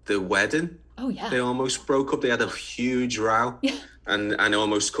the wedding, Oh yeah. They almost broke up. They had a huge row, and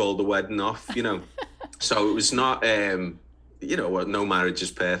almost called the wedding off. So it was not. No marriage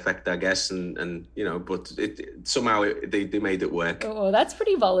is perfect, I guess, and but somehow they made it work. Oh, that's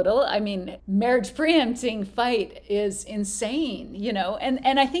pretty volatile. I mean, marriage preempting fight is insane,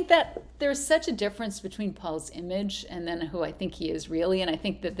 and I think that there's such a difference between Paul's image and then who I think he is really, and I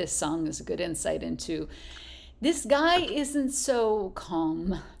think that this song is a good insight into this guy isn't so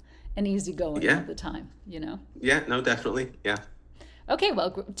calm and easygoing all the time, Yeah, no, definitely, yeah. Okay,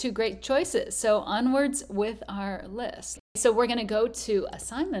 well, two great choices. So onwards with our list. So we're going to go to a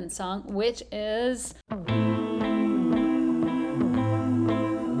Simon song, which is... Let's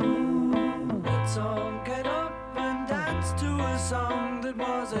all get up and dance to a song that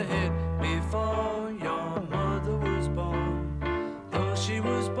was a hit before your mother was born. Though she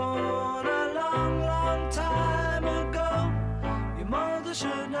was born a long, long time ago, your mother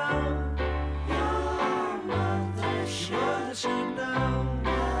should know. Your mother should know.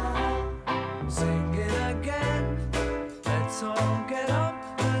 Sing it again. Let's all get up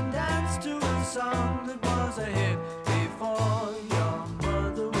and dance to a song that was a hit before your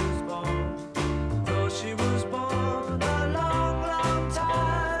mother was born. Though she was born a long, long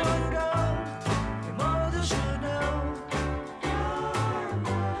time ago, your mother should know.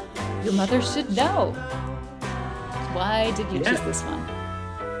 Your Mother Should Know. Why did you choose this one?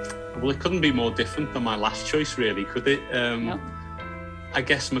 Well, it couldn't be more different than my last choice, really, could it? No. I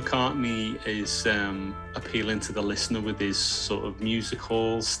guess McCartney is appealing to the listener with his sort of music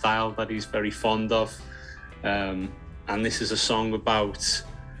hall style that he's very fond of. And this is a song about,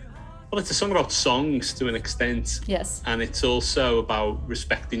 it's a song about songs to an extent. Yes. And it's also about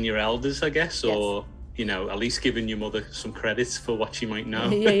respecting your elders, I guess, Yes. or, at least giving your mother some credit for what she might know.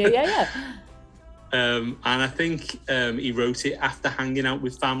 Yeah. And I think he wrote it after hanging out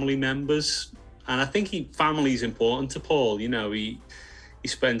with family members. And I think family is important to Paul. He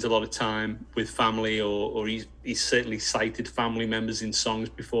spends a lot of time with family, or he's certainly cited family members in songs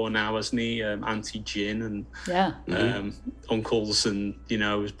before now, hasn't he? Auntie Gin and uncles and,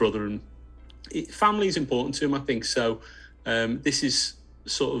 his brother. And family is important to him, I think. So this is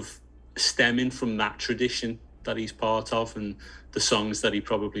sort of stemming from that tradition that he's part of and the songs that he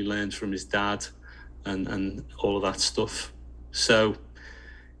probably learned from his dad and all of that stuff. So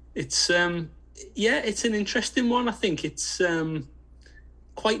it's, it's an interesting one. I think it's...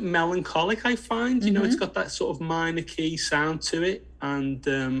 quite melancholic, I find. It's got that sort of minor key sound to it, and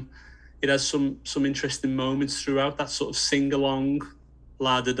it has some interesting moments throughout. That sort of sing-along,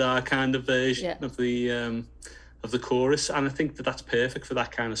 la-da-da kind of version of the chorus, and I think that's perfect for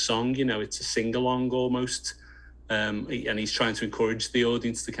that kind of song. It's a sing-along almost, and he's trying to encourage the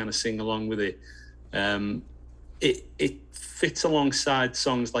audience to kind of sing along with it. It fits alongside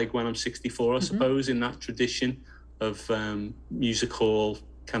songs like When I'm 64, I suppose, in that tradition of music hall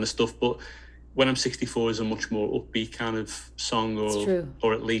kind of stuff, but When I'm 64 is a much more upbeat kind of song,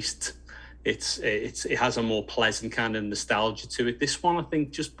 or at least it has a more pleasant kind of nostalgia to it. This one, I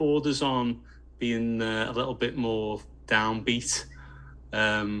think, just borders on being a little bit more downbeat,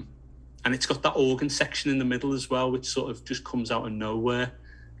 and it's got that organ section in the middle as well, which sort of just comes out of nowhere.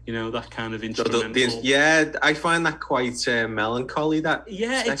 That kind of instrumental. I find that quite melancholy. That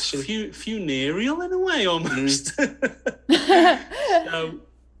section. It's funereal in a way almost.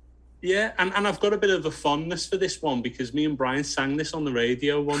 So, and I've got a bit of a fondness for this one because me and Brian sang this on the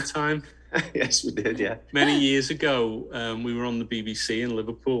radio one time. Yes, we did. Yeah, many years ago, we were on the BBC in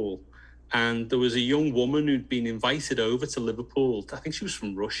Liverpool. And there was a young woman who'd been invited over to Liverpool. I think she was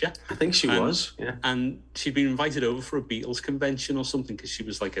from Russia. I think she was, yeah. And she'd been invited over for a Beatles convention or something because she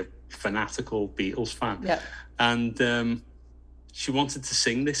was like a fanatical Beatles fan. Yeah. And she wanted to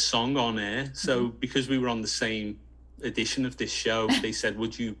sing this song on air. So because we were on the same edition of this show, they said,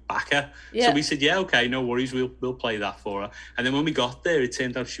 would you back her? Yeah. So we said, yeah, okay, no worries, we'll play that for her. And then when we got there, it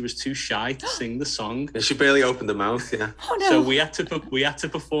turned out she was too shy to sing the song. And she barely opened her mouth, yeah. Oh, no. So we had to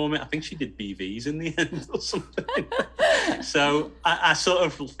perform it. I think she did BVs in the end or something. So I sort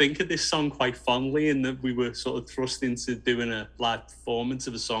of think of this song quite fondly, in that we were sort of thrust into doing a live performance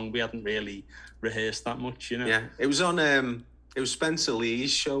of a song we hadn't really rehearsed that much, Yeah, it was on, it was Spencer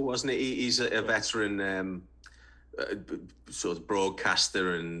Lee's show, wasn't it? He's a veteran sort of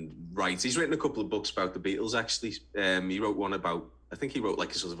broadcaster and writer. He's written a couple of books about the Beatles, actually. He wrote one about, I think he wrote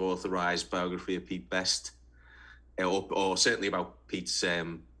like a sort of authorized biography of Pete Best, or certainly about Pete's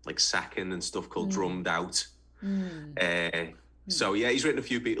like sacking and stuff called Drummed Out. So yeah, he's written a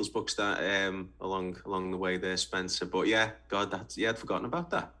few Beatles books that along the way there, Spencer. But yeah, God, I'd forgotten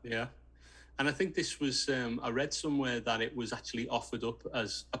about that. Yeah. And I think this was, I read somewhere that it was actually offered up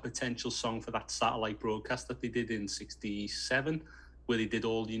as a potential song for that satellite broadcast that they did in '67, where they did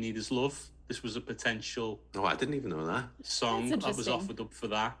All You Need Is Love. This was a potential I didn't even know that song that was offered up for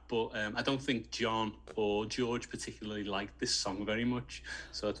that. But I don't think John or George particularly liked this song very much.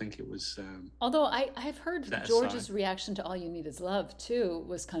 So I think it was... Although I've heard George's reaction to All You Need Is Love, too,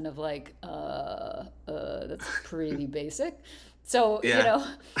 was kind of like, that's pretty basic. So,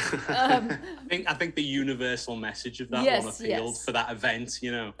 yeah. I think the universal message of that one appealed for that event,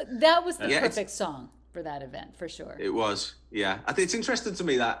 That was the perfect song for that event, for sure. It was, yeah. I think it's interesting to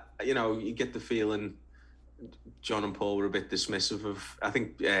me that, you get the feeling John and Paul were a bit dismissive of, I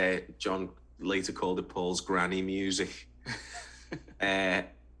think John later called it Paul's granny music.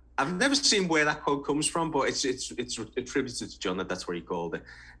 I've never seen where that quote comes from, but it's attributed to John that's where he called it.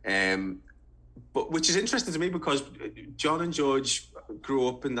 But which is interesting to me because John and George grew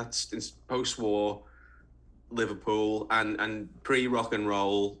up in post-war Liverpool and pre-rock and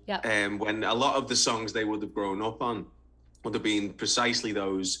roll, when a lot of the songs they would have grown up on would have been precisely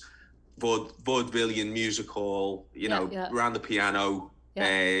those vaudevillian music hall, around the piano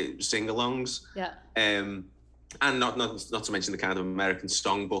sing-alongs. And not to mention the kind of American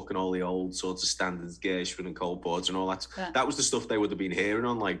songbook and all the old sorts of standards, Gershwin and Cole Porter and all that. That was the stuff they would have been hearing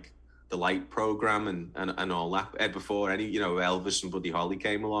on like the Light program and all that before any Elvis and Buddy Holly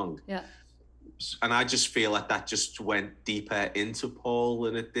came along. And I just feel like that just went deeper into Paul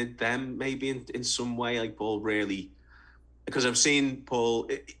than it did them, maybe in some way. Like Paul really, because I've seen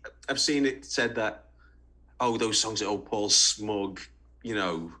it said that, those songs are Paul's smug,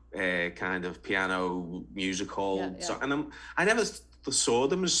 kind of piano music hall. So, and I never saw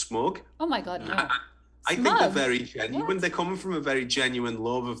them as smug. Oh my God, no. I think they're very genuine. What? They're coming from a very genuine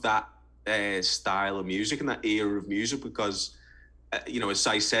love of that style of music and that era of music because, as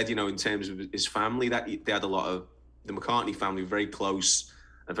Si said, in terms of his family, that they had a lot of, the McCartney family, very close,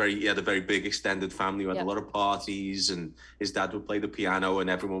 he had a very big extended family who had a lot of parties, and his dad would play the piano and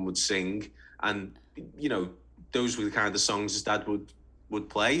everyone would sing. And, those were the kind of songs his dad would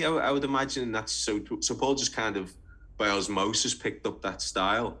play, I would imagine. And that's so Paul just kind of, by osmosis, picked up that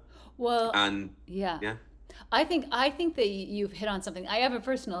style. Well, and yeah. I think that you've hit on something. I have a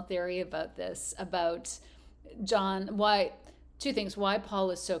personal theory about this, about John, two things, why Paul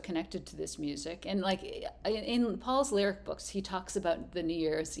is so connected to this music. And like in Paul's lyric books, he talks about the New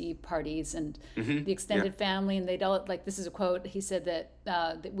Year's Eve parties and the extended family. And they'd all, like, this is a quote, he said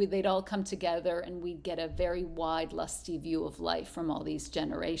that they'd all come together and we'd get a very wide, lusty view of life from all these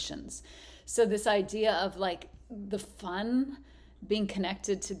generations. So this idea of like the fun being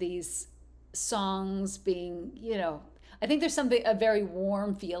connected to these songs, being, I think there's a very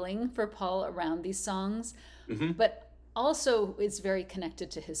warm feeling for Paul around these songs, but also it's very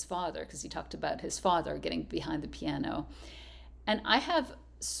connected to his father, because he talked about his father getting behind the piano. And I have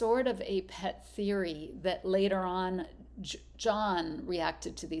sort of a pet theory that later on John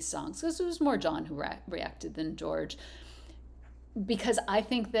reacted to these songs, because it was more John who reacted than George, because I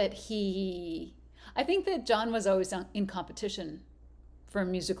think that John was always in competition for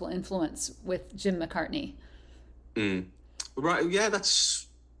musical influence with Jim McCartney. Right, it's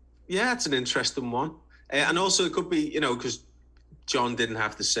an interesting one. And also it could be, because John didn't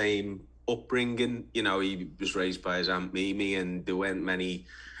have the same upbringing. He was raised by his Aunt Mimi, and there weren't many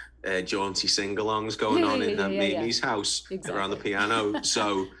jaunty sing-alongs going on in Mimi's house around the piano.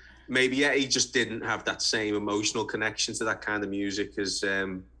 So maybe, he just didn't have that same emotional connection to that kind of music as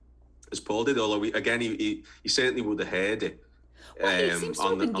Paul did. Although, he certainly would have heard it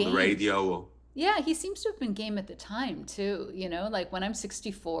on the radio. Yeah, he seems to have been game at the time, too. Like when I'm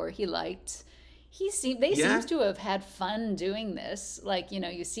 64, they seem to have had fun doing this. Like,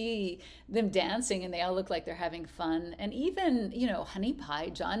 you see them dancing and they all look like they're having fun. And even, Honey Pie,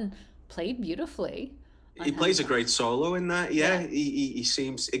 John played beautifully. He plays a great solo in that. Yeah. He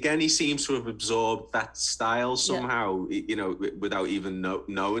seems to have absorbed that style somehow, without even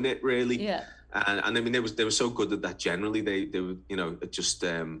knowing it really. Yeah. And I mean, they were so good at that generally. They were, just,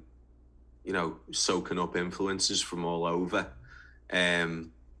 soaking up influences from all over.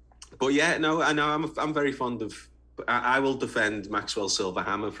 But I know I'm very fond of. I will defend Maxwell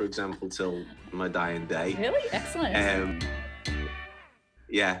Silverhammer, for example, till my dying day. Really? Excellent.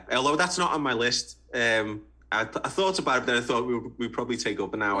 Although that's not on my list. I thought about it, but then I thought we'd probably take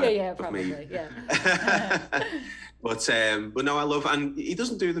up an hour. Yeah, probably. Yeah. But no, I love, and he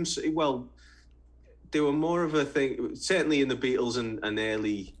doesn't do them well. They were more of a thing, certainly in the Beatles and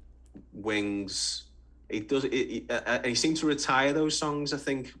early Wings. He seemed to retire those songs. I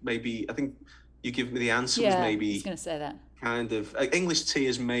think You Give Me the Answer was maybe... I was going to say that. kind of English Tea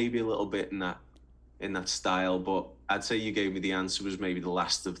is maybe a little bit in that style, but I'd say You Gave Me the Answer was maybe the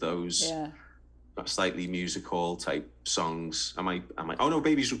last of those slightly music hall type songs. I might. Oh no,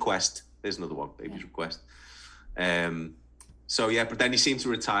 Baby's Request. There's another one. Baby's Request. So yeah, but then he seemed to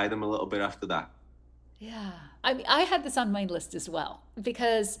retire them a little bit after that. Yeah, I mean, I had this on my list as well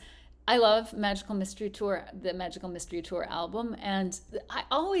because I love Magical Mystery Tour, the Magical Mystery Tour album, and I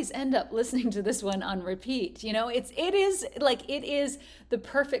always end up listening to this one on repeat. You know, it is the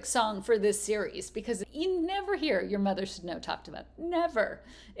perfect song for this series because you never hear Your Mother Should Know talked about. Never.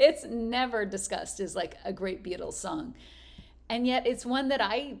 It's never discussed as like a great Beatles song. And yet it's one that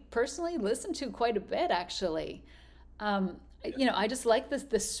I personally listen to quite a bit, actually. You know, I just like the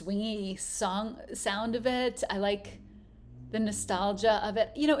swingy sound of it. I like the nostalgia of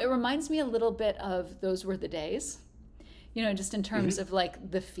it. You know, it reminds me a little bit of Those Were the Days, you know, just in terms of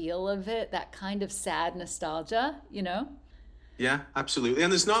like the feel of it, that kind of sad nostalgia, you know? Yeah, absolutely.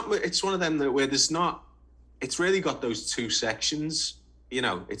 And it's one of them where it's really got those two sections, you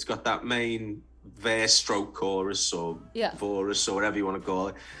know, it's got that main verse stroke chorus or chorus or whatever you want to call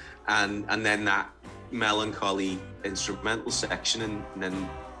it. And then that melancholy instrumental section. And then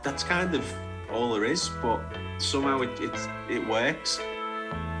that's kind of all there is, but somehow it works.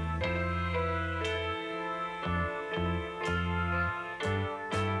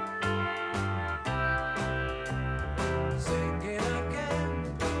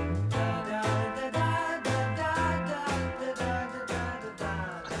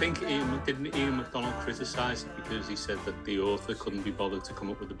 Didn't Ian MacDonald criticise it because he said that the author couldn't be bothered to come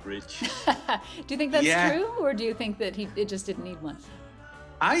up with a bridge? Do you think that's true, or do you think that it just didn't need one?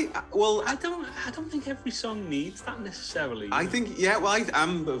 I don't think every song needs that necessarily. I think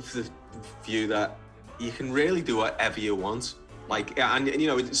I'm of the view that you can really do whatever you want. Like, and you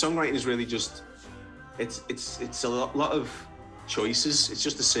know, songwriting is really just it's a lot of choices. It's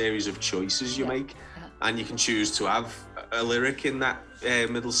just a series of choices you make, and you can choose to have a lyric in that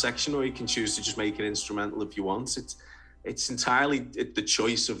middle section, or you can choose to just make it instrumental if you want. It's entirely the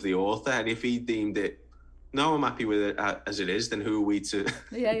choice of the author, and if he deemed it, no, I'm happy with it as it is, then who are we to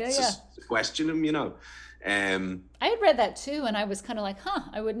question him, you know? I had read that too, and I was kind of like,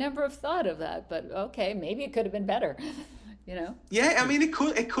 I would never have thought of that, but okay, maybe it could have been better, you know? Yeah, I mean, it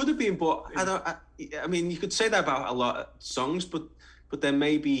could have been, but I mean, you could say that about a lot of songs, but then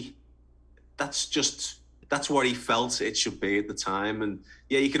maybe that's what he felt it should be at the time. And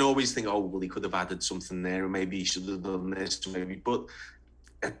yeah, you can always think, oh, well, he could have added something there, or maybe he should have done this, but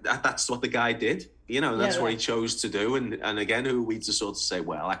that's what the guy did, you know, and that's what he chose to do. And again, who are we to sort of say,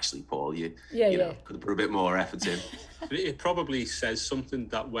 well, actually, Paul, you know, could have put a bit more effort in. It probably says something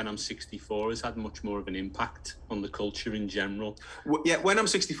that When I'm 64 has had much more of an impact on the culture in general. Yeah, When I'm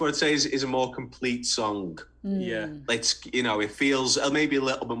 64, I'd say is a more complete song. Yeah. It's, you know, it feels maybe a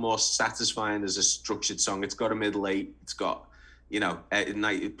little bit more satisfying as a structured song. It's got a middle eight. It's got, you know,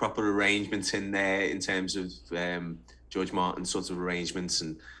 proper arrangements in there in terms of George Martin sort of arrangements.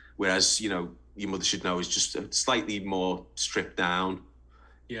 And whereas, you know, Your Mother Should Know is just slightly more stripped down,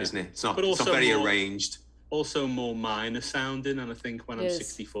 isn't it? It's not very arranged. Also more minor sounding, and I think When I'm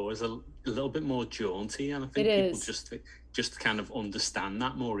 64 is a little bit more jaunty, and I think people just kind of understand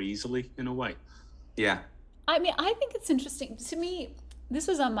that more easily in a way. Yeah. I mean, I think it's interesting. To me, this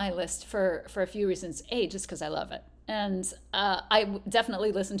was on my list for a few reasons. A, just because I love it. And I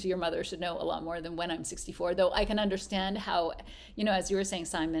definitely listen to Your Mother Should Know a lot more than When I'm 64, though I can understand how, you know, as you were saying,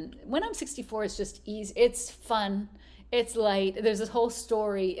 Simon, When I'm 64 is just easy. It's fun. It's light. There's this whole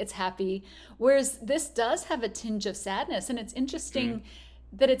story. It's happy. Whereas this does have a tinge of sadness. And it's interesting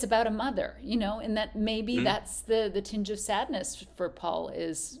that it's about a mother, you know, and that maybe that's the tinge of sadness for Paul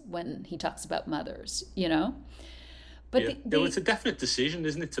is when he talks about mothers, you know. But it's a definite decision,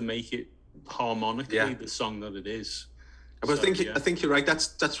 isn't it, to make it harmonically the song that it is. But I think you're right.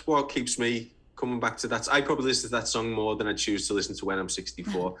 That's what keeps me coming back to that. I probably listen to that song more than I choose to listen to When I'm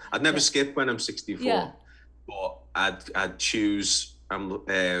 64. I'd never skip When I'm 64, but I'd choose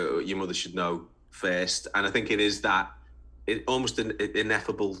Your Mother Should Know first. And I think it is that almost an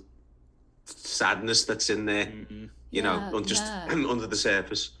ineffable sadness that's in there, you know, just under the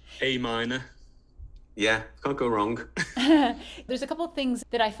surface. A minor. Yeah, can't go wrong. There's a couple of things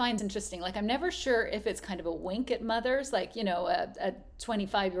that I find interesting. Like, I'm never sure if it's kind of a wink at mothers, like, you know, a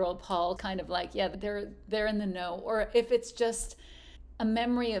 25-year-old Paul kind of like, they're in the know, or if it's just a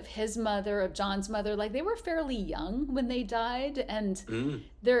memory of his mother, of John's mother. Like, they were fairly young when they died, and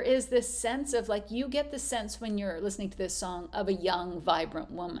there is this sense of, like, you get the sense when you're listening to this song of a young,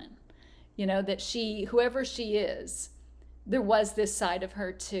 vibrant woman, you know, that she, whoever she is, there was this side of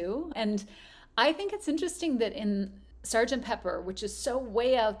her too. And I think it's interesting that in Sgt. Pepper, which is so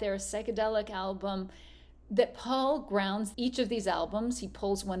way out there, psychedelic album, that Paul grounds each of these albums. He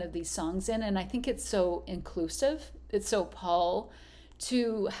pulls one of these songs in, and I think it's so inclusive. It's so Paul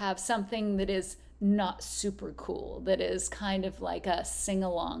to have something that is not super cool, that is kind of like a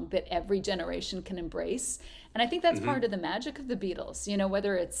sing-along that every generation can embrace. And I think that's part of the magic of the Beatles, you know,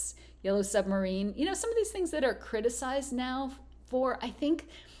 whether it's Yellow Submarine, you know, some of these things that are criticized now for, I think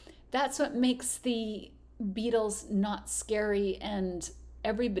that's what makes the Beatles not scary and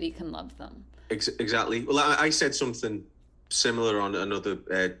everybody can love them. Exactly. Well, I said something similar on another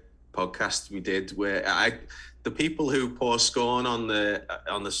podcast we did where the people who pour scorn on the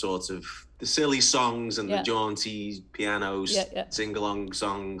sort of the silly songs and the jaunty pianos, sing-along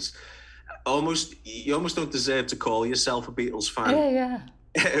songs, you almost don't deserve to call yourself a Beatles fan. Yeah.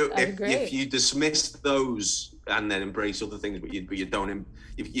 If you dismiss those and then embrace other things, but you don't,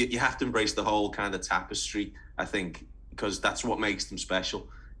 you have to embrace the whole kind of tapestry, I think, because that's what makes them special.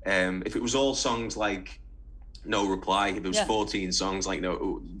 If it was all songs like No Reply, if it was 14 songs like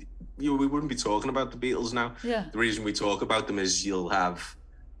No, we wouldn't be talking about the Beatles now. Yeah. The reason we talk about them is you'll have,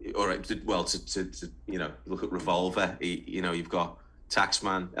 to you know, look at Revolver, you know, you've got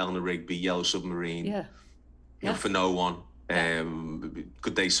Taxman, Eleanor Rigby, Yellow Submarine, you know, For No One,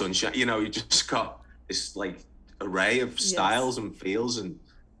 Good Day Sunshine, you know, you just got this like array of styles and feels, and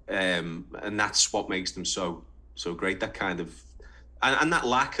that's what makes them so great. That kind of and that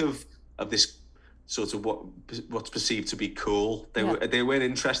lack of this sort of what's perceived to be cool. They weren't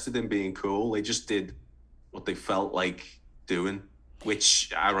interested in being cool. They just did what they felt like doing,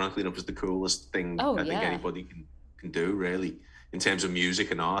 which ironically enough is the coolest thing I think anybody can do, really, in terms of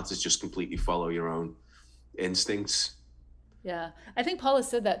music and art, is just completely follow your own instincts. Yeah, I think Paul has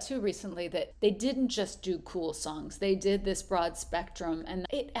said that too recently, that they didn't just do cool songs. They did this broad spectrum, and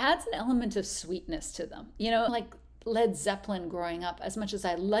it adds an element of sweetness to them. You know, like Led Zeppelin growing up, as much as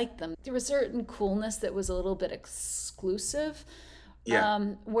I liked them, there was certain coolness that was a little bit exclusive.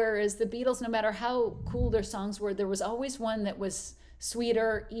 Whereas the Beatles, no matter how cool their songs were, there was always one that was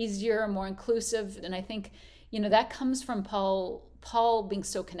sweeter, easier, more inclusive. And I think, you know, that comes from Paul being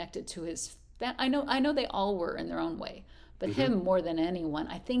so connected to his family. I know they all were in their own way, but him more than anyone.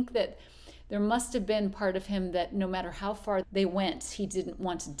 I think that there must have been part of him that no matter how far they went, he didn't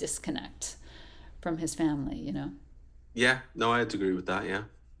want to disconnect from his family, you know? Yeah, no, I'd agree with that, yeah.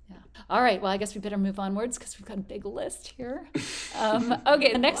 All right, well, I guess we better move onwards because we've got a big list here.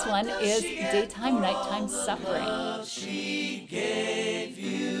 Okay, the next one is Daytime, Nighttime Suffering. She gave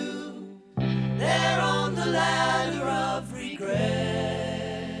you there on the ladder of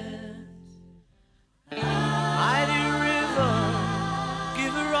regret. Mighty river,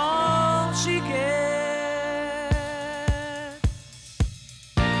 give her all she gets.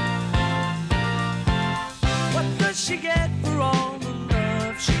 What does she get for all the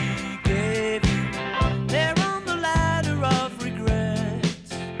love she gave you there on the ladder of regret?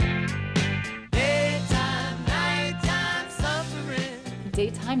 Daytime, nighttime suffering.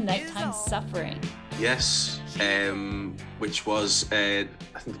 Daytime, Nighttime Suffering. Yes, which was I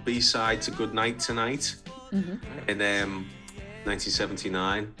think the B-side to Good Night Tonight in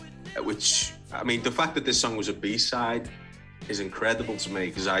 1979, which, I mean, the fact that this song was a B-side is incredible to me,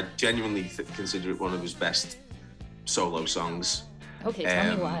 because I genuinely consider it one of his best solo songs. Okay,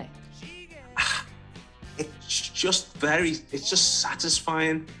 tell me why. It's just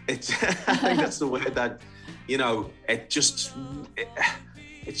satisfying. I think that's the word that, you know, it just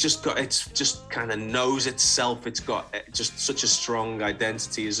kind of knows itself. It's got just such a strong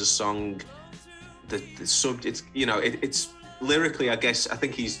identity as a song. The subject, you know, it's lyrically, I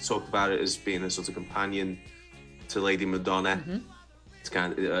think he's talked about it as being a sort of companion to Lady Madonna. It's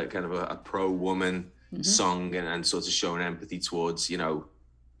kind of a pro-woman song, and sort of showing empathy towards, you know,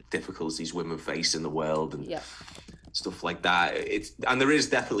 difficulties women face in the world and stuff like that. And there is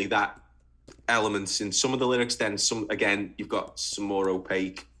definitely that elements in some of the lyrics. Then some, again, you've got some more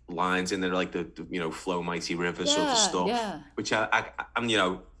opaque lines in there, like the you know, Flow Mighty River sort of stuff, which I'm, you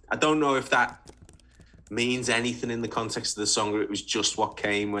know, I don't know if that means anything in the context of the song, or it was just what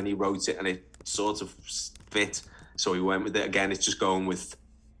came when he wrote it and it sort of fit, so he went with it. Again, it's just going with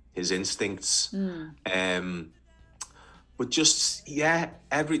his instincts. But just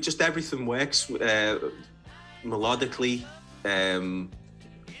everything works melodically.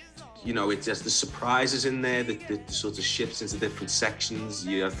 You know, it has the surprises in there that sort of shifts into different sections.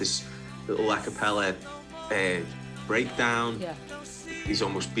 You have this little a cappella breakdown. These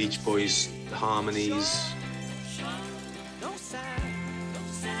almost Beach Boys harmonies. No sign, no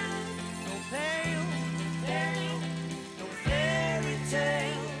tale, no fairy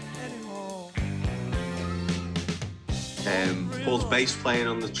tale anymore. Paul's bass playing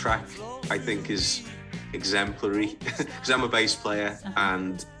on the track, I think, is exemplary, because I'm a bass player,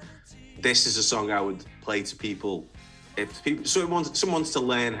 and this is a song I would play to people. If someone wants to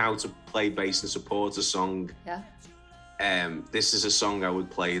learn how to play bass and support a song, this is a song I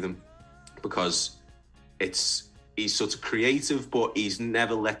would play them, because he's sort of creative, but he's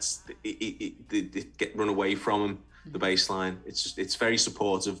never lets it get run away from him. The bass line, it's very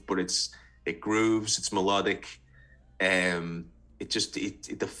supportive, but it grooves, it's melodic.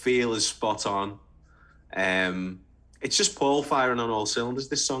 The feel is spot on. It's just Paul firing on all cylinders,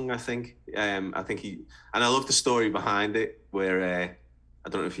 this song, I think. And I love the story behind it, where I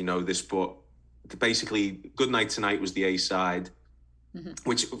don't know if you know this, but basically Good Night Tonight was the A-side,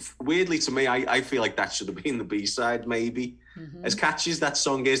 which weirdly to me, I feel like that should have been the B-side, maybe. As catchy as that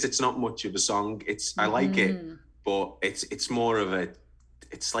song is, it's not much of a song. I like it, but it's more of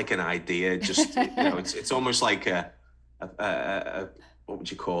it's like an idea, just, it's almost like a what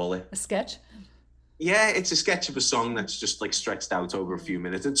would you call it? A sketch? Yeah, it's a sketch of a song that's just like stretched out over a few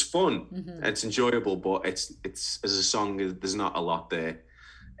minutes. It's fun, it's enjoyable, but it's as a song, there's not a lot there.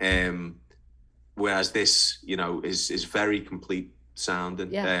 Whereas this, is very complete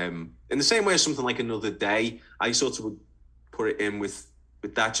sounding. In the same way as something like Another Day, I sort of would put it in with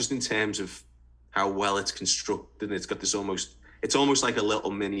that, just in terms of how well it's constructed. It's got this it's almost like a little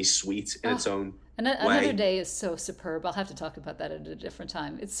mini suite in its own way. Another Day is so superb. I'll have to talk about that at a different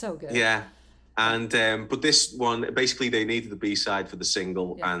time. It's so good. Yeah. And but this one, basically they needed the B-side for the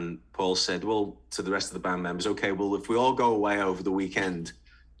single, and Paul said, well, to the rest of the band members, okay, well, if we all go away over the weekend,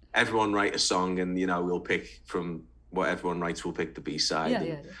 everyone write a song, and we'll pick from what everyone writes, we'll pick the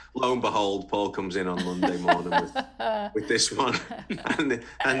B-side. Lo and behold, Paul comes in on Monday morning with this one, and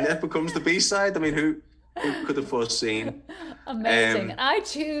it becomes the B-side. I mean, who could have foreseen? Amazing. I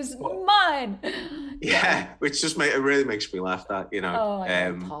choose mine. Yeah, which just it really makes me laugh. That Oh, I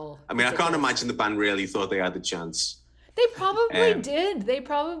know, Paul. I mean, I can't imagine the band really thought they had the chance. They probably did. They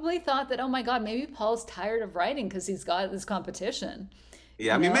probably thought that, oh my God, maybe Paul's tired of writing because he's got this competition.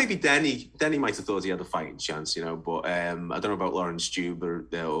 Yeah, I mean, maybe Denny might have thought he had a fighting chance, but I don't know about Lawrence Stube or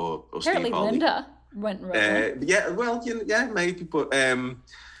apparently Steve Holly. Linda went and wrote it. Maybe, but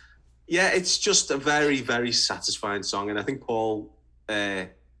it's just a very, very satisfying song, and I think Paul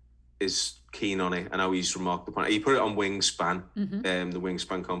is keen on it. I know he's remarked upon it. He put it on Wingspan, the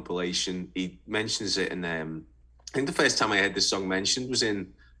Wingspan compilation. He mentions it in, I think the first time I heard this song mentioned was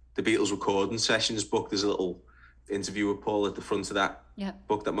in the Beatles recording sessions book. There's a little interview with Paul at the front of that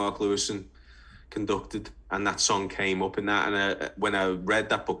book that Mark Lewison conducted, and that song came up in that. And when I read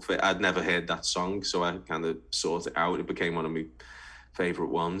that book, I'd never heard that song, so I kind of sought it out. It became one of my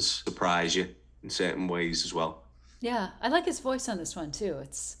favourite ones. Surprise you in certain ways as well. Yeah, I like his voice on this one too.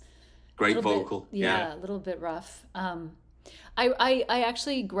 It's great vocal. A little bit rough. I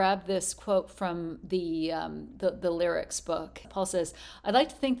actually grabbed this quote from the lyrics book. Paul says, "I'd like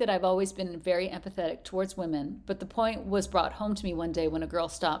to think that I've always been very empathetic towards women, but the point was brought home to me one day when a girl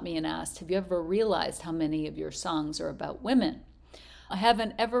stopped me and asked, 'Have you ever realized how many of your songs are about women?' I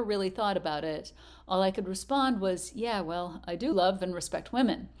haven't ever really thought about it. All I could respond was, yeah, well, I do love and respect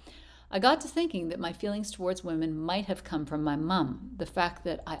women. I got to thinking that my feelings towards women might have come from my mom, the fact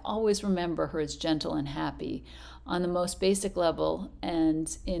that I always remember her as gentle and happy. On the most basic level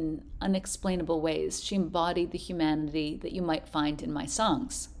and in unexplainable ways, she embodied the humanity that you might find in my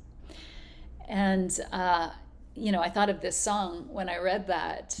songs." And, I thought of this song when I read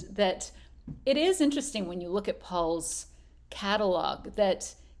that it is interesting when you look at Paul's catalog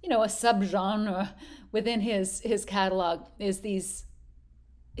that, a subgenre within his catalog is these.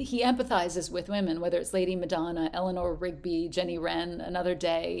 He empathizes with women, whether it's Lady Madonna, Eleanor Rigby, Jenny Wren, Another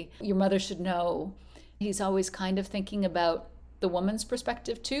Day, Your Mother Should Know. He's always kind of thinking about the woman's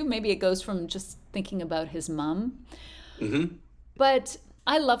perspective too. Maybe it goes from just thinking about his mom. But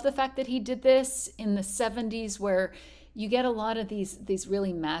I love the fact that he did this in the 70s, where you get a lot of these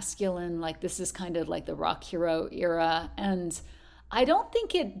really masculine, like this is kind of like the rock hero era. And I don't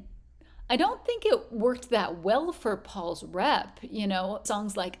think it worked that well for Paul's rep,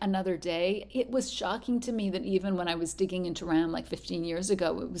 songs like Another Day. It was shocking to me that even when I was digging into Ram like 15 years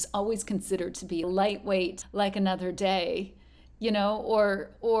ago, it was always considered to be lightweight, like Another Day,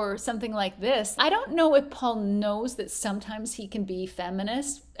 or something like this. I don't know if Paul knows that sometimes he can be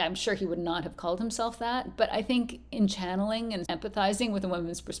feminist. I'm sure he would not have called himself that, but I think in channeling and empathizing with a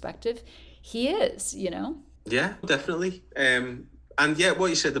woman's perspective, he is, Yeah, definitely. And what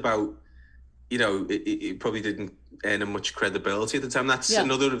you said about, it probably didn't earn him much credibility at the time. That's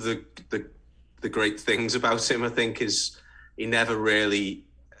another of the great things about him, I think, is he never really,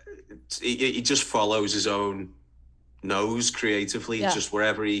 he just follows his own knows creatively. Yeah. It's just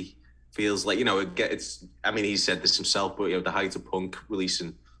wherever he feels like, it's, I mean, he said this himself, but, the height of punk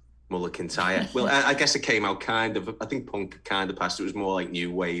releasing Muller Kintyre. Well, I guess it came out I think punk kind of passed. It was more like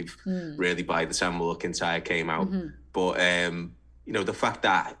new wave, really, by the time Muller Kintyre came out. But, the fact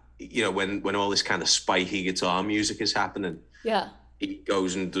that, when all this kind of spiky guitar music is happening, he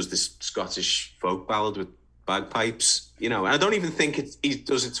goes and does this Scottish folk ballad with bagpipes, and I don't even think he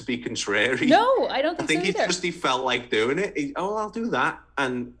does it to be contrary. No, I don't think so either. He felt like doing it. I'll do that.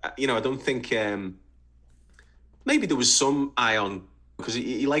 And, I don't think, maybe there was some eye on, because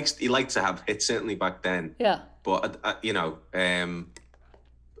he liked to have hits, certainly back then. Yeah. But,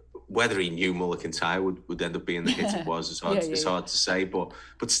 whether he knew Muller Kintyre would end up being the hit it was, it's hard to say. But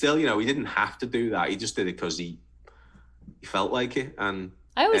still, he didn't have to do that. He just did it because he felt like it. And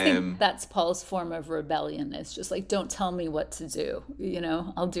I always think that's Paul's form of rebellion. It's just like, don't tell me what to do.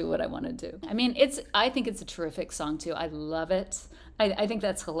 I'll do what I want to do. I mean, I think it's a terrific song too. I love it. I think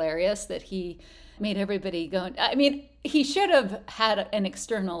that's hilarious that he made everybody go. I mean, he should have had an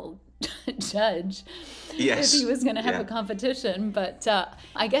external judge if he was going to have a competition, but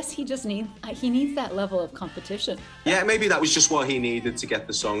I guess he needs that level of competition. Yeah, maybe that was just what he needed to get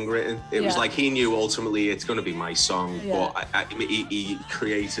the song written. It was like he knew ultimately it's going to be my song, but he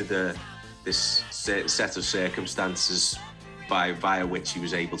created this set of circumstances via which he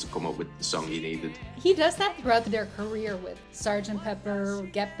was able to come up with the song he needed. He does that throughout their career with Sgt. Pepper,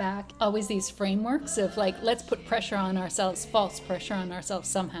 Get Back, always these frameworks of like, let's put pressure on ourselves, false pressure on ourselves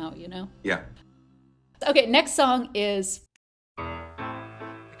somehow, Yeah. Okay, next song is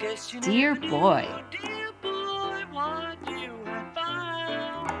Dear Boy. Dear boy, what you have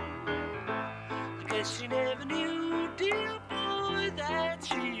found. I guess she never knew, dear boy, that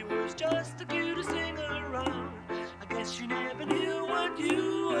she was just the cutest thing around. I guess she never knew what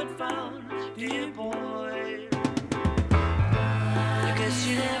you had found, dear boy. I guess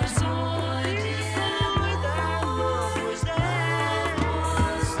she never saw, dear boy, that love was there.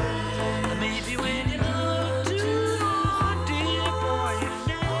 And maybe when you look too hard, dear boy,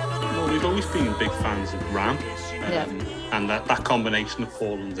 you never knew. Well, we've always been big fans of Ram, and that combination of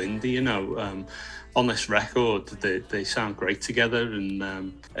Paul and Lindy, on this record, they sound great together.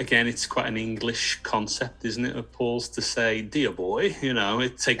 And again, it's quite an English concept, isn't it, of Paul's to say, dear boy,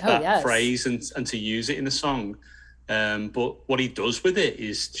 take that phrase and to use it in a song. But what he does with it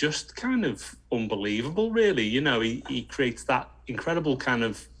is just kind of unbelievable, really. He creates that incredible kind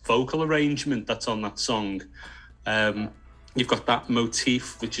of vocal arrangement that's on that song. You've got that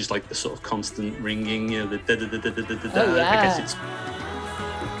motif, which is like the sort of constant ringing, the da-da-da-da-da-da-da. I guess it's...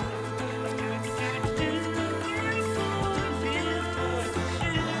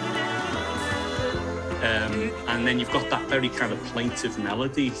 and then you've got that very kind of plaintive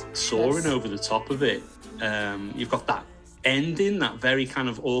melody soaring over the top of it. You've got that ending, that very kind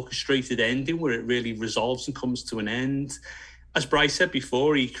of orchestrated ending where it really resolves and comes to an end. As Bryce said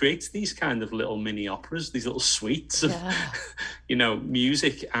before, he creates these kind of little mini operas, these little suites of,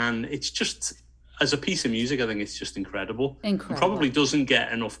 music. And it's just, as a piece of music, I think it's just incredible. It probably doesn't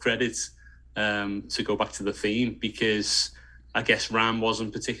get enough credit to go back to the theme, because I guess Ram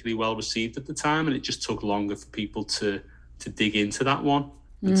wasn't particularly well received at the time, and it just took longer for people to dig into that one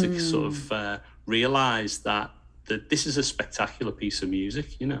and to sort of realise that this is a spectacular piece of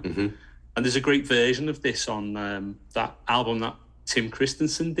music, Mm-hmm. And there's a great version of this on that album that Tim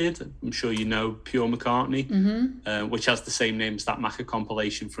Christensen did. I'm sure you know Pure McCartney, which has the same name as that Macca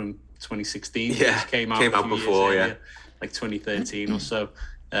compilation from 2016. Yeah, which came out before, like 2013 or so.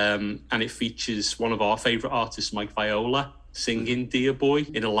 And it features one of our favourite artists, Mike Viola, singing Dear Boy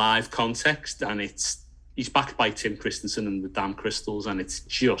in a live context. And he's backed by Tim Christensen and the Damn Crystals, and it's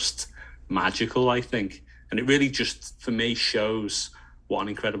just magical, I think. And it really just, for me, shows what an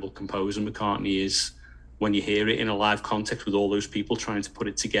incredible composer McCartney is when you hear it in a live context with all those people trying to put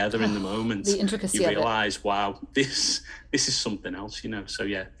it together in the moment. The intricacy you of it. realise, wow, this is something else, So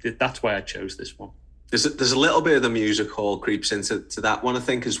yeah, that's why I chose this one. There's a little bit of the music hall creeps into that one, I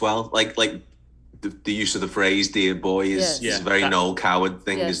think, as well. Like the use of the phrase "dear boy" is a very Noel Coward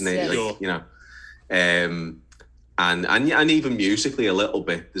thing, isn't it? Yes. Like, and even musically a little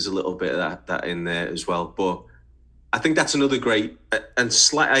bit. There's a little bit of that in there as well. But I think that's another great and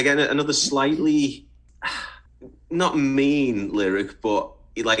another slightly not mean lyric, but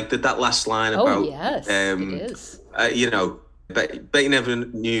like that last line about it is. Bet you never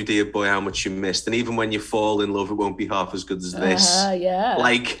knew, dear boy, how much you missed, and even when you fall in love, it won't be half as good as this. Yeah.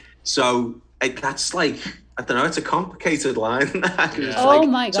 Like, so that's like I don't know. It's a complicated line. Yeah. Oh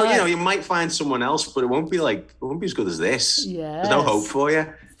my God. So you might find someone else, but it won't be as good as this. Yes. There's no hope for you.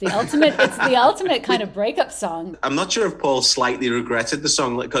 It's the ultimate kind of breakup song. I'm not sure if Paul slightly regretted the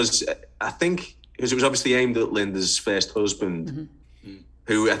song, because I think it was obviously aimed at Linda's first husband,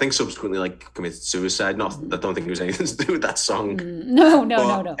 who I think subsequently committed suicide. I don't think it was anything to do with that song. No.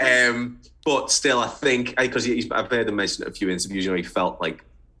 But still, I think because I've heard him mention a few interviews. He felt like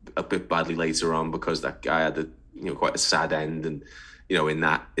a bit badly later on because that guy had quite a sad end, and in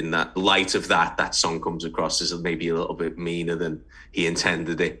that light of that song comes across as maybe a little bit meaner than he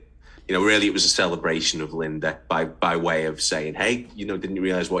intended it. Really it was a celebration of Linda by way of saying, hey, didn't you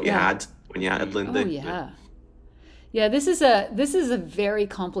realize what you had when you had Linda? Oh yeah. This is a very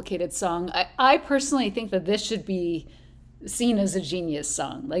complicated song. I personally think that this should be seen as a Genius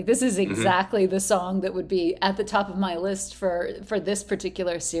song. This is exactly the song that would be at the top of my list for this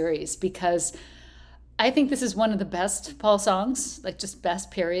particular series, because I think this is one of the best Paul songs, just best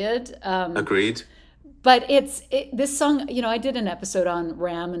period. Agreed. But this song, I did an episode on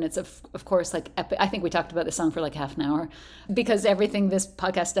Ram, and it's of course epic. I think we talked about the song for half an hour, because everything this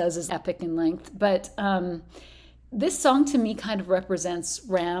podcast does is epic in length. But this song to me kind of represents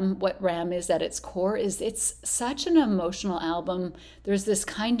Ram. What Ram is at its core is it's such an emotional album. There's this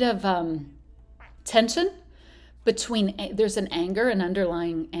kind of tension between, there's an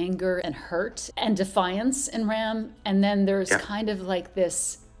underlying anger and hurt and defiance in Ram. And then there's kind of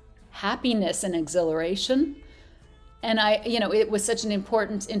this happiness and exhilaration. And it was such an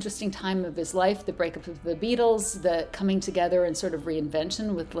important, interesting time of his life, the breakup of the Beatles, the coming together and sort of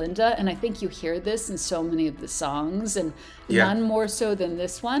reinvention with Linda. And I think you hear this in so many of the songs, and none more so than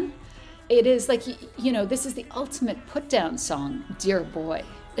this one. It is this is the ultimate put down song, Dear Boy.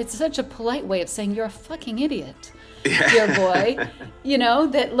 It's such a polite way of saying you're a fucking idiot, dear boy.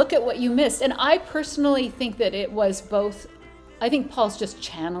 That look at what you missed. And I personally think that it was both. I think Paul's just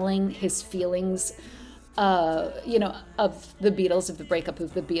channeling his feelings, of the Beatles, of the breakup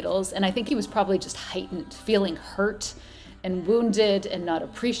of the Beatles. And I think he was probably just heightened, feeling hurt and wounded and not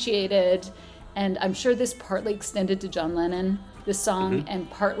appreciated. And I'm sure this partly extended to John Lennon, the song,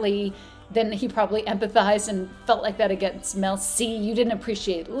 and partly then he probably empathized and felt like that against Mel. See, you didn't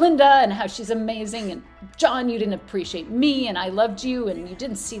appreciate Linda and how she's amazing. And John, you didn't appreciate me, and I loved you, and you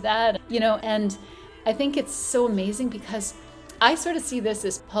didn't see that. And I think it's so amazing because I sort of see this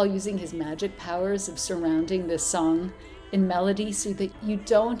as Paul using his magic powers of surrounding this song in melody so that you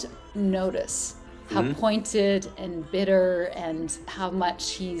don't notice how pointed and bitter and how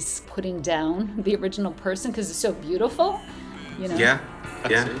much he's putting down the original person, because it's so beautiful, Yeah.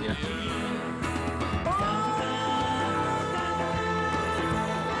 That's it, yeah.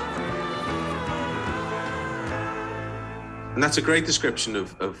 And that's a great description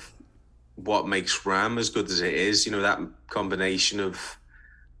of what makes Ram as good as it is. That combination of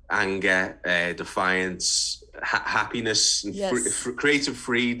anger, defiance, happiness, and creative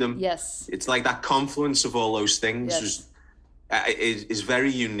freedom. Yes. It's that confluence of all those things is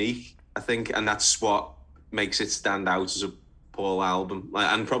very unique, I think, and that's what makes it stand out as a Paul album,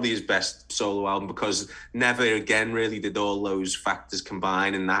 and probably his best solo album, because never again really did all those factors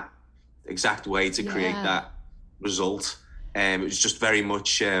combine in that exact way to create that result. It was just very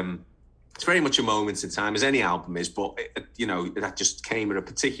much. It's very much a moment in time, as any album is, but that just came at a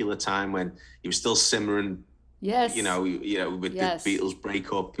particular time when he was still simmering. Yes. With the Beatles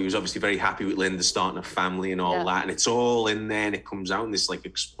breakup, he was obviously very happy with Linda starting a family and all that, and it's all in there, and it comes out in this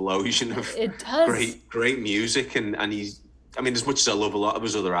explosion of great music, and he's. I mean, as much as I love a lot of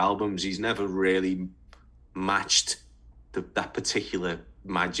his other albums, he's never really matched that particular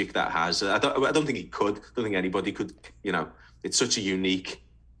magic that has. I don't think he could. I don't think anybody could. It's such a unique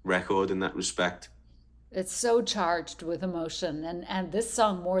record in that respect. It's so charged with emotion, and this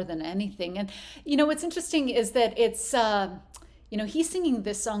song more than anything. And what's interesting is that it's he's singing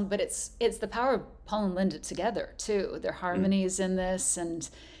this song, but it's the power of Paul and Linda together too. Their harmonies in this, and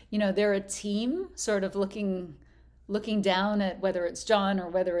they're a team, sort of looking down at whether it's John or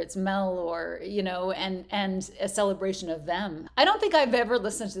whether it's Mel, or and a celebration of them. I don't think I've ever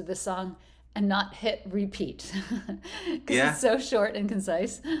listened to this song and not hit repeat, because it's so short and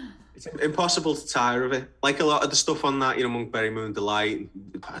concise. It's impossible to tire of it. Like a lot of the stuff on that, Monkberry Moon Delight,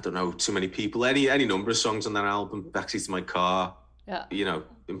 I don't know, Too Many People, any number of songs on that album, Backseat to My Car,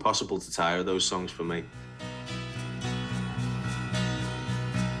 impossible to tire of those songs for me.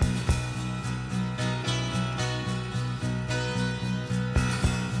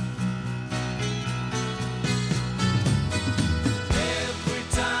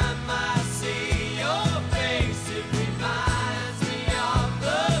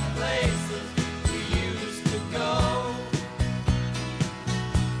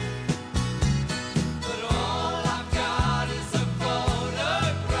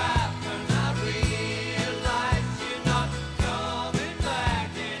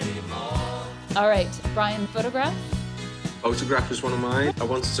 All right, Brian, photograph? Photograph is one of mine. I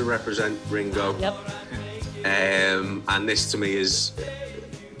wanted to represent Ringo. Yep. And this to me is,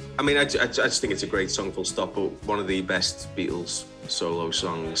 I mean, I just think it's a great song, full stop, but one of the best Beatles solo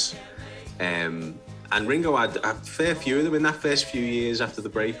songs. And Ringo had a fair few of them in that first few years after the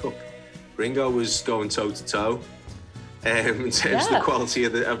breakup. Ringo was going toe to toe in terms of the quality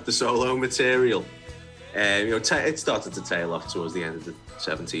of the solo material. It started to tail off towards the end of the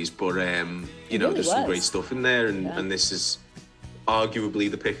 70s, but there's some great stuff in there, and this is arguably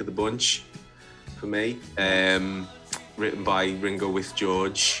the pick of the bunch for me. Written by Ringo with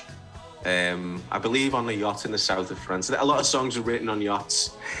George, I believe on a yacht in the south of France. A lot of songs were written on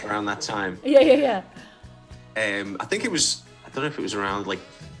yachts around that time. Yeah. I think it was, I don't know if it was around like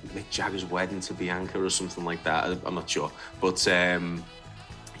Mick Jagger's wedding to Bianca or something like that. I'm not sure, but him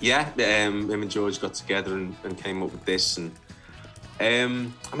and George got together and came up with this. And I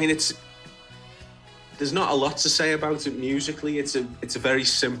mean, there's not a lot to say about it musically. It's a very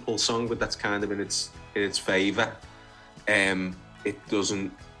simple song, but that's kind of in its favour. There's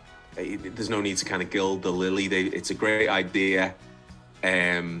no need to kind of gild the lily. It's a great idea,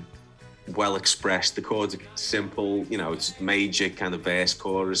 well expressed. The chords are simple, it's major kind of verse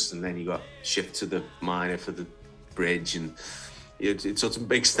chorus, and then you got shift to the minor for the bridge, and it's sort of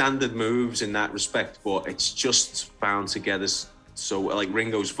big standard moves in that respect, but it's just bound together. So like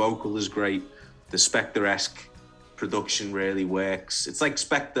Ringo's vocal is great. The Spector-esque production really works. It's like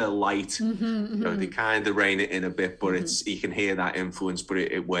Spector light. They kind of rein it in a bit, but you can hear that influence, but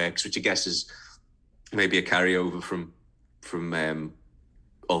it works, which I guess is maybe a carryover from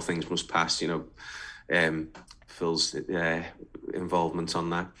All Things Must Pass. Phil's involvement on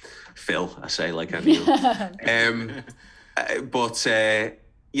that. Phil, I say like I knew. And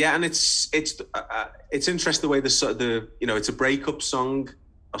it's interesting the way it's a breakup song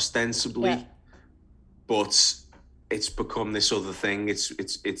ostensibly, but it's become this other thing. It's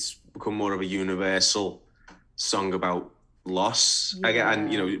become more of a universal song about loss.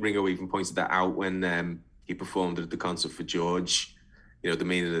 And Ringo even pointed that out when he performed at the concert for George. The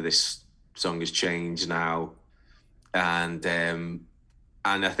meaning of this song has changed now, and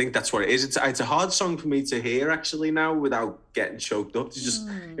I think that's what it is. It's a hard song for me to hear actually now without getting choked up. There's just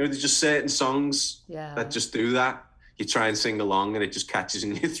there's just certain songs that just do that. You try and sing along and it just catches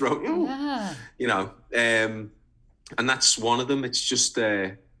in your throat. And that's one of them. It's just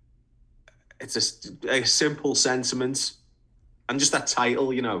it's a simple sentiment, and just that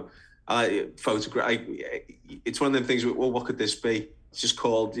title. Photograph. It's one of them things. Well, what could this be? It's just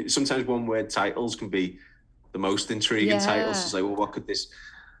called. Sometimes one-word titles can be the most intriguing titles. It's like, well, what could this?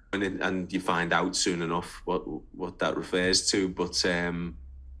 And you find out soon enough what that refers to. But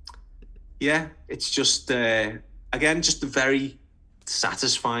it's just again just a very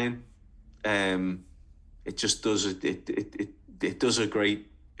satisfying. It just does it does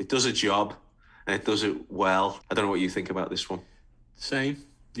a job, and it does it well. I don't know what you think about this one. Same,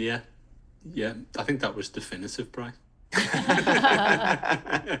 yeah. I think that was definitive, Brian.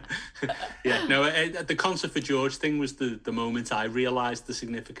 The concert for George thing was the moment I realised the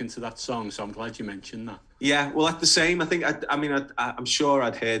significance of that song, so I'm glad you mentioned that. Yeah, well, at the same, I think, I'm sure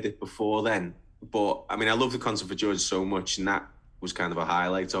I'd heard it before then, but I love the concert for George so much, and that was kind of a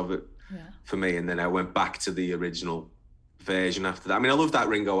highlight of it for me, and then I went back to the original version after that. I love that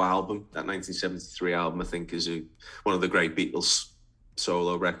Ringo album, that 1973 album, I think is one of the great Beatles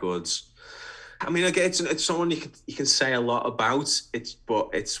solo records. It's someone you can say a lot about it,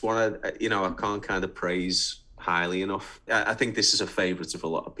 but it's one I can't kind of praise highly enough. I think this is a favourite of a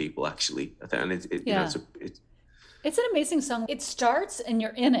lot of people, actually. It's an amazing song. It starts and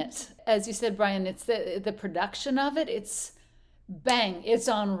you're in it, as you said, Brian. It's the production of it. It's bang. It's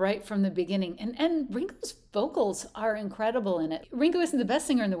on right from the beginning, and Ringo's vocals are incredible in it. Ringo isn't the best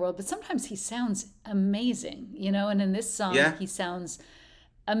singer in the world, but sometimes he sounds amazing, And in this song, he sounds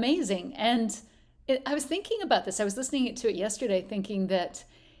amazing. And I was thinking about this. I was listening to it yesterday thinking that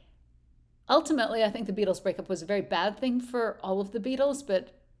ultimately I think the Beatles breakup was a very bad thing for all of the Beatles,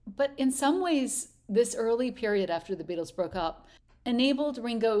 but in some ways this early period after the Beatles broke up enabled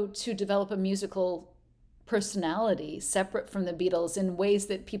Ringo to develop a musical personality separate from the Beatles in ways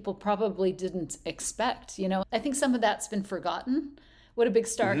that people probably didn't expect. I think some of that's been forgotten. What a big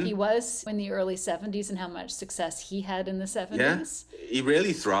star he was in the early 70s and how much success he had in the 70s. Yeah, he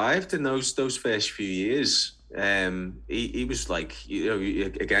really thrived in those first few years. He was like,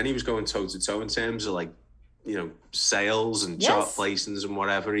 again, he was going toe to toe in terms of sales and chart placings and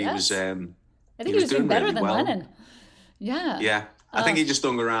whatever. He was. I think he was doing better really than Lennon. Yeah. Yeah, I think he just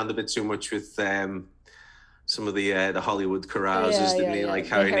hung around a bit too much with some of the Hollywood carousers, didn't he? Like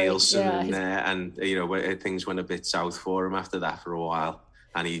Harry Nilsson, and where things went a bit south for him after that for a while,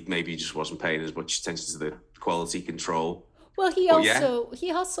 and he maybe just wasn't paying as much attention to the quality control. Well, he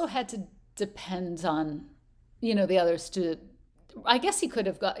also had to depend on, the others to. I guess he could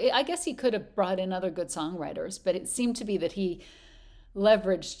have brought in other good songwriters, but it seemed to be that he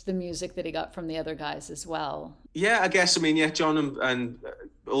leveraged the music that he got from the other guys as well. Yeah, I guess. John and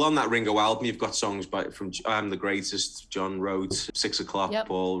on that Ringo album, you've got songs from I'm the Greatest. John wrote 6 O'Clock. Yep.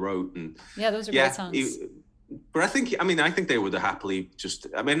 Paul wrote, and those are great songs. But I think they would have happily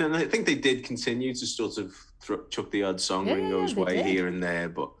and I think they did continue to sort of chuck the odd song Ringo's way here and there,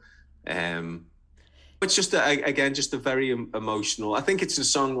 but it's just just a very emotional. I think it's a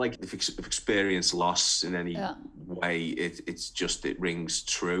song like if you've experienced loss in any way, it rings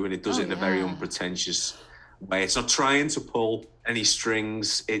true, and it does it in a very unpretentious way. It's not trying to pull any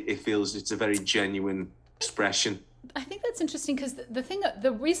strings. It feels it's a very genuine expression. I think that's interesting because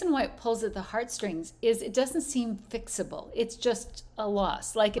the reason why it pulls at the heartstrings is it doesn't seem fixable. It's just a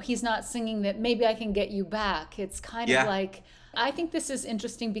loss. Like he's not singing that maybe I can get you back. It's kind of like, I think this is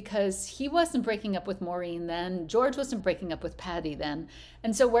interesting because he wasn't breaking up with Maureen then. George wasn't breaking up with Patty then.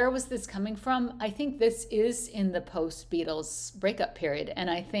 And so where was this coming from? I think this is in the post-Beatles breakup period. And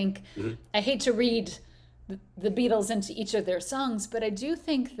I think, I hate to read the Beatles into each of their songs, but I do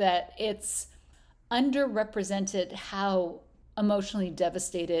think that it's underrepresented how emotionally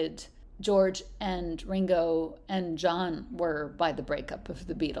devastated George and Ringo and John were by the breakup of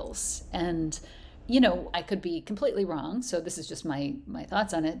the Beatles. And I could be completely wrong, so this is just my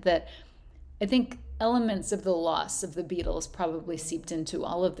thoughts on it, that I think elements of the loss of the Beatles probably seeped into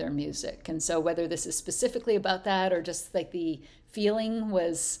all of their music. And so whether this is specifically about that or just like the feeling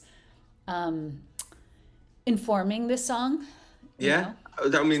was informing this song.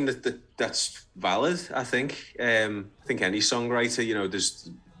 That's valid, I think. I think any songwriter, there's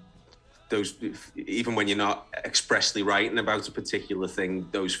those, even when you're not expressly writing about a particular thing,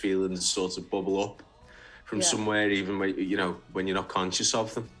 those feelings sort of bubble up from somewhere, even when you're not conscious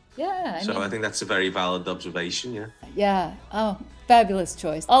of them. I think that's a very valid observation. Oh, fabulous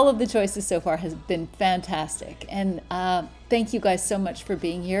choice. All of the choices so far has been fantastic, and thank you guys so much for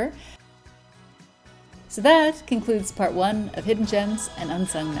being here. So that concludes part 1 of Hidden Gems and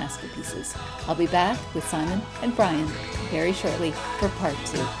Unsung Masterpieces. I'll be back with Simon and Brian very shortly for part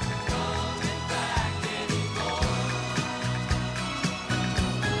 2.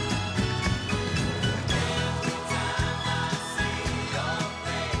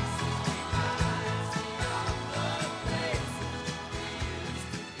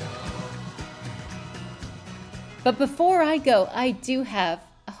 But before I go, I do have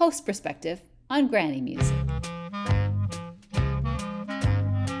a host perspective on granny music.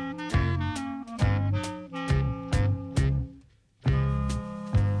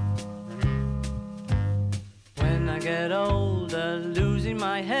 When I get older, losing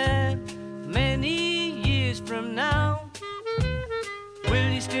my hair, many years from now, will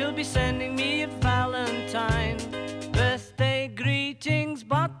you still be sending me a Valentine, birthday greetings,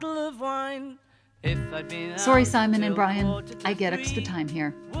 bottle of wine? Sorry, Simon and Brian, I get extra time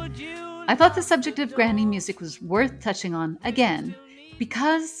here. I thought the subject of granny music was worth touching on again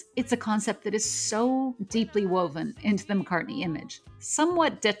because it's a concept that is so deeply woven into the McCartney image,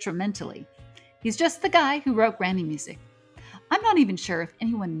 somewhat detrimentally. He's just the guy who wrote granny music. I'm not even sure if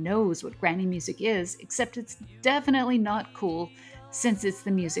anyone knows what granny music is, except it's definitely not cool since it's the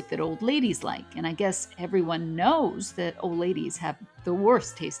music that old ladies like, and I guess everyone knows that old ladies have the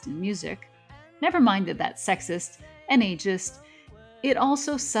worst taste in music. Never mind that that's sexist and ageist. It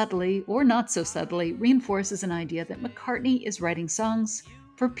also subtly, or not so subtly, reinforces an idea that McCartney is writing songs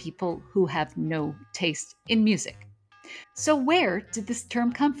for people who have no taste in music. So where did this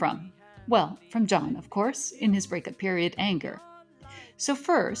term come from? Well, from John, of course, in his breakup period anger. So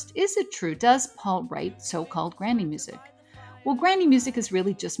first, is it true, does Paul write so-called granny music? Well, granny music is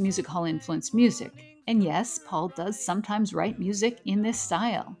really just music hall influenced music. And yes, Paul does sometimes write music in this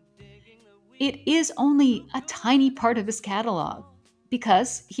style. It is only a tiny part of his catalog,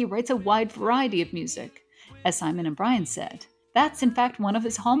 because he writes a wide variety of music, as Simon and Brian said. That's in fact one of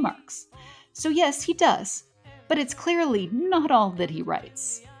his hallmarks. So yes, he does, but it's clearly not all that he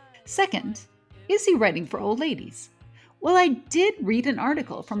writes. Second, is he writing for old ladies? Well, I did read an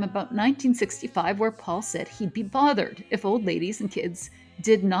article from about 1965 where Paul said he'd be bothered if old ladies and kids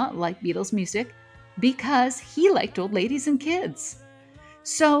did not like Beatles music because he liked old ladies and kids.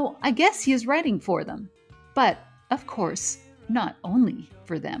 So I guess he is writing for them, but of course, not only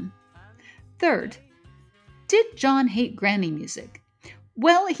for them. Third, did John hate granny music?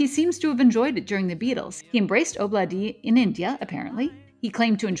 Well, he seems to have enjoyed it during the Beatles. He embraced Obladi in India, apparently. He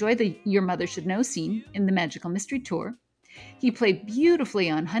claimed to enjoy the Your Mother Should Know scene in the Magical Mystery Tour. He played beautifully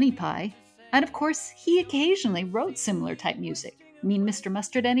on Honey Pie. And of course, he occasionally wrote similar type music. Mean Mr.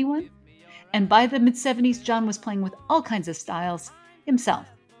 Mustard, anyone? And by the mid-70s, John was playing with all kinds of styles himself.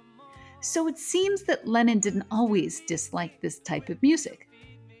 So it seems that Lennon didn't always dislike this type of music.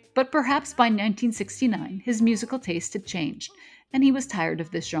 But perhaps by 1969, his musical taste had changed, and he was tired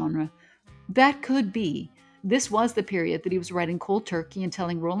of this genre. That could be. This was the period that he was writing Cold Turkey and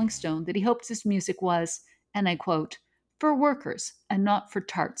telling Rolling Stone that he hoped his music was, and I quote, for workers and not for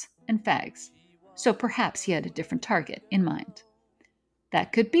tarts and fags. So perhaps he had a different target in mind.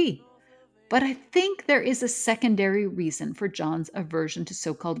 That could be. But I think there is a secondary reason for John's aversion to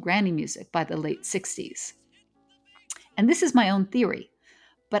so-called granny music by the late 60s. And this is my own theory,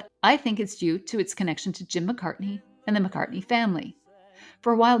 but I think it's due to its connection to Jim McCartney and the McCartney family.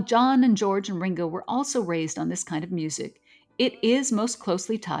 For while John and George and Ringo were also raised on this kind of music, it is most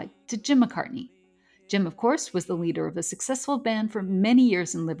closely tied to Jim McCartney. Jim, of course, was the leader of a successful band for many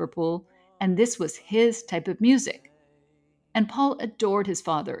years in Liverpool, and this was his type of music. And Paul adored his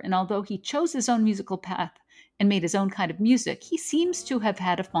father, and although he chose his own musical path and made his own kind of music, he seems to have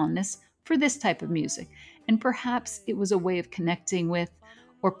had a fondness for this type of music, and perhaps it was a way of connecting with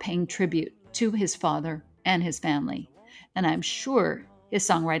or paying tribute to his father and his family. And I'm sure his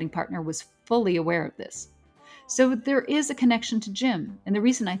songwriting partner was fully aware of this. So there is a connection to Jim, and the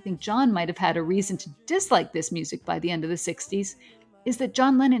reason I think John might have had a reason to dislike this music by the end of the 60s is that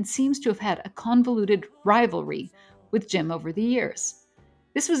John Lennon seems to have had a convoluted rivalry with Jim over the years.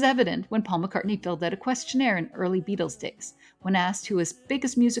 This was evident when Paul McCartney filled out a questionnaire in early Beatles days. When asked who his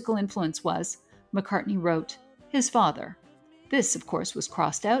biggest musical influence was, McCartney wrote, his father. This, of course, was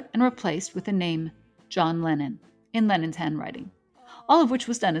crossed out and replaced with the name John Lennon in Lennon's handwriting. All of which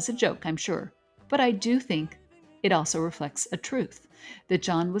was done as a joke, I'm sure, but I do think it also reflects a truth, that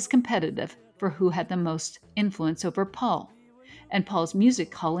John was competitive for who had the most influence over Paul, and Paul's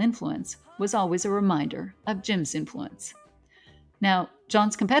music hall influence was always a reminder of Jim's influence. Now,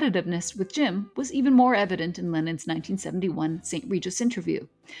 John's competitiveness with Jim was even more evident in Lennon's 1971 St. Regis interview.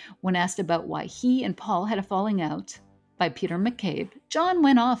 When asked about why he and Paul had a falling out by Peter McCabe, John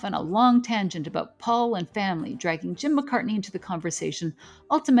went off on a long tangent about Paul and family, dragging Jim McCartney into the conversation,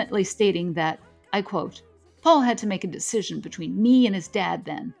 ultimately stating that, I quote, Paul had to make a decision between me and his dad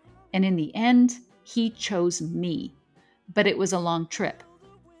then, and in the end, he chose me. But it was a long trip.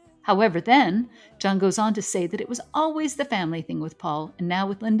 However, then, John goes on to say that it was always the family thing with Paul, and now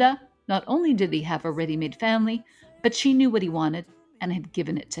with Linda, not only did he have a ready-made family, but she knew what he wanted and had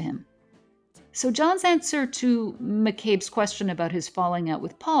given it to him. So John's answer to McCabe's question about his falling out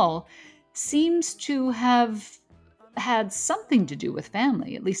with Paul seems to have had something to do with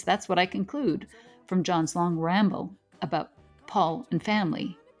family. At least that's what I conclude from John's long ramble about Paul and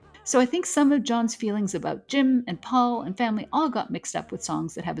family. So I think some of John's feelings about Jim and Paul and family all got mixed up with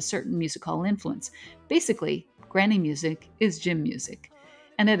songs that have a certain music hall influence. Basically, granny music is Jim music.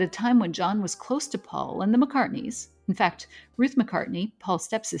 And at a time when John was close to Paul and the McCartneys, in fact, Ruth McCartney, Paul's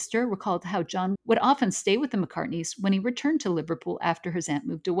stepsister, recalled how John would often stay with the McCartneys when he returned to Liverpool after his aunt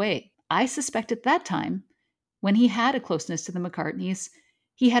moved away. I suspect at that time, when he had a closeness to the McCartneys,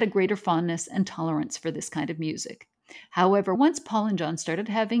 he had a greater fondness and tolerance for this kind of music. However, once Paul and John started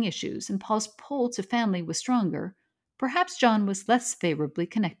having issues and Paul's pull to family was stronger, perhaps John was less favorably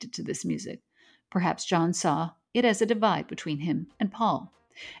connected to this music. Perhaps John saw it as a divide between him and Paul.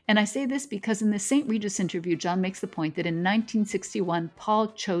 And I say this because in the St. Regis interview, John makes the point that in 1961, Paul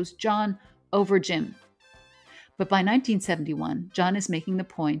chose John over Jim. But by 1971, John is making the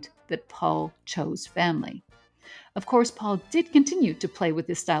point that Paul chose family. Of course, Paul did continue to play with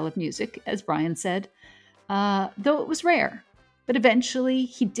this style of music, as Brian said, though it was rare. But eventually,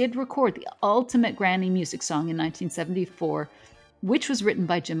 he did record the ultimate granny music song in 1974, which was written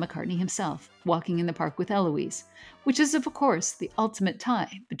by Jim McCartney himself, Walking in the Park with Eloise, which is, of course, the ultimate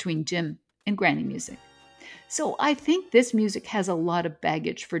tie between Jim and granny music. So I think this music has a lot of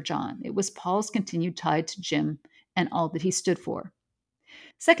baggage for John. It was Paul's continued tie to Jim and all that he stood for.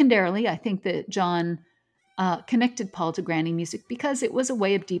 Secondarily, I think that John connected Paul to granny music because it was a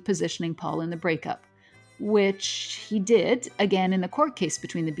way of depositioning Paul in the breakup, which he did, again, in the court case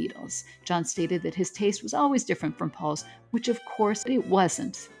between the Beatles. John stated that his taste was always different from Paul's, which of course it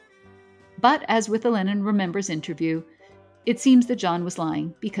wasn't. But as with the Lennon Remembers interview, it seems that John was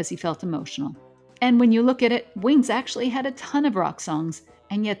lying because he felt emotional. And when you look at it, Wings actually had a ton of rock songs,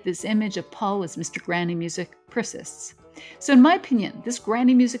 and yet this image of Paul as Mr. Granny Music persists. So in my opinion, this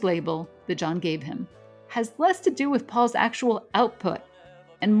granny music label that John gave him has less to do with Paul's actual output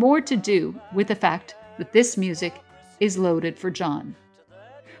and more to do with the fact that this music is loaded for John.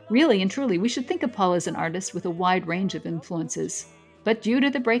 Really and truly, we should think of Paul as an artist with a wide range of influences. But due to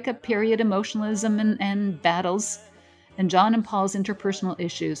the breakup period, emotionalism, and battles, and John and Paul's interpersonal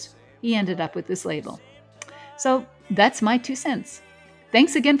issues, he ended up with this label. So that's my 2 cents.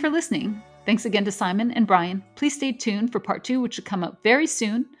 Thanks again for listening. Thanks again to Simon and Brian. Please stay tuned for part 2, which will come out very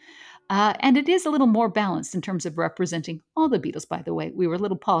soon. And it is a little more balanced in terms of representing all the Beatles, by the way. We were a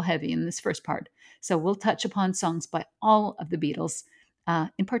little Paul heavy in this first part. So we'll touch upon songs by all of the Beatles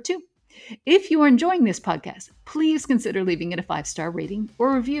in part 2. If you are enjoying this podcast, please consider leaving it a 5-star rating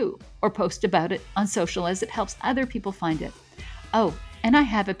or review, or post about it on social, as it helps other people find it. Oh, and I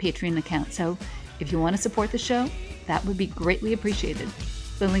have a Patreon account, so if you want to support the show, that would be greatly appreciated.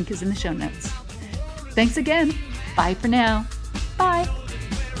 The link is in the show notes. Thanks again. Bye for now. Bye.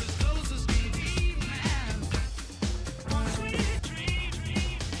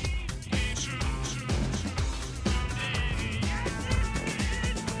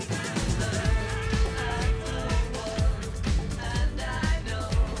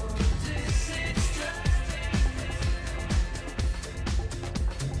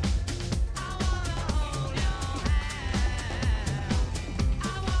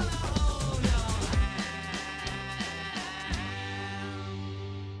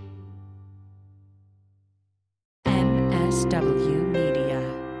 MSW